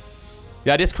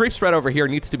 Yeah, this creep spread over here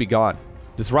needs to be gone.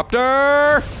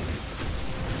 Disruptor!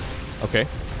 Okay.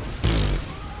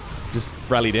 Just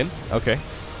rallied in. Okay.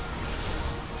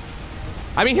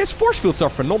 I mean, his force fields are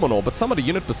phenomenal, but some of the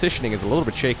unit positioning is a little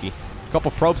bit shaky. A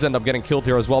couple probes end up getting killed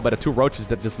here as well by the 2 roaches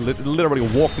that just literally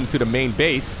walked into the main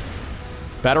base.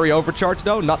 Battery overcharge,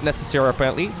 though, not necessary,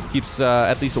 apparently. Keeps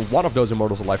at least one of those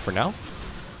immortals alive for now.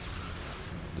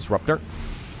 Disruptor.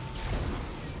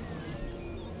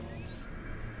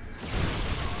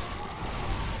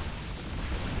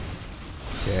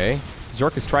 Okay.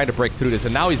 Zerk is trying to break through this,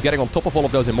 and now he's getting on top of all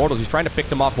of those immortals. He's trying to pick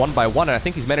them off one by one, and I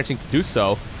think he's managing to do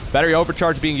so. Battery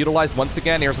overcharge being utilized once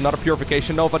again. Here's another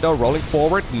Purification Nova, though, rolling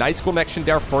forward. Nice connection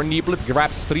there for Neeb.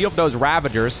 Grabs 3 of those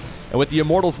Ravagers, and with the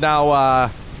immortals now,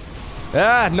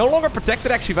 no longer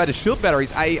protected, actually, by the shield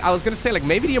batteries. I was going to say, like,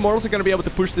 maybe the immortals are going to be able to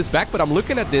push this back, but I'm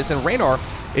looking at this, and Reynor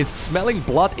is smelling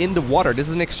blood in the water. This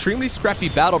is an extremely scrappy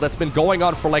battle that's been going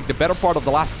on for, like, the better part of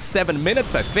the last 7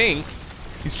 minutes, I think.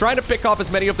 He's trying to pick off as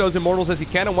many of those immortals as he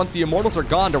can, and once the immortals are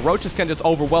gone, the roaches can just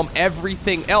overwhelm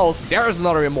everything else. There is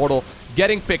another immortal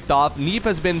getting picked off. Neeb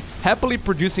has been happily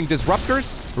producing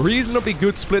disruptors. Reasonably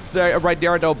good splits there, right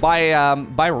there, though, by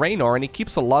Reynor, and he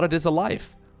keeps a lot of this alive.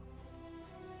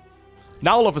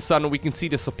 Now, all of a sudden, we can see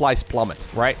the supplies plummet,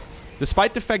 right?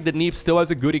 Despite the fact that Neeb still has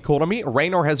a good economy,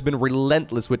 Reynor has been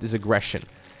relentless with his aggression.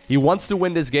 He wants to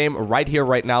win this game right here,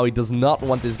 right now. He does not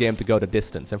want this game to go the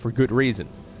distance, and for good reason.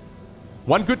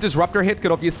 One good disruptor hit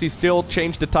could obviously still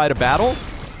change the tide of battle.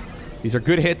 These are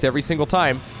good hits every single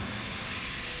time.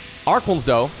 Archons,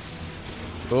 though.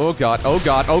 Oh, God. Oh,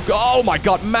 God. Oh, God. Oh, my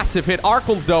God. Massive hit.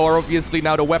 Archons, though, are obviously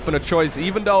now the weapon of choice.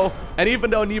 Even though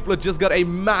Neeb just got a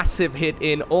massive hit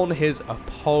in on his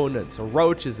opponents.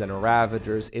 Roaches and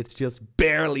Ravagers. It's just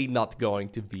barely not going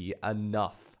to be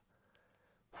enough.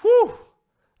 Whew.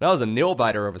 That was a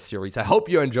nail-biter of a series. I hope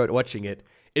you enjoyed watching it.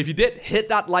 If you did, hit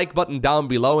that like button down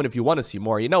below, and if you want to see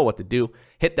more, you know what to do.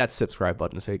 Hit that subscribe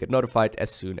button so you get notified as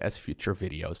soon as future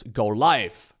videos go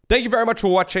live. Thank you very much for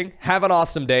watching. Have an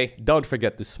awesome day. Don't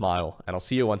forget to smile, and I'll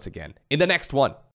see you once again in the next one.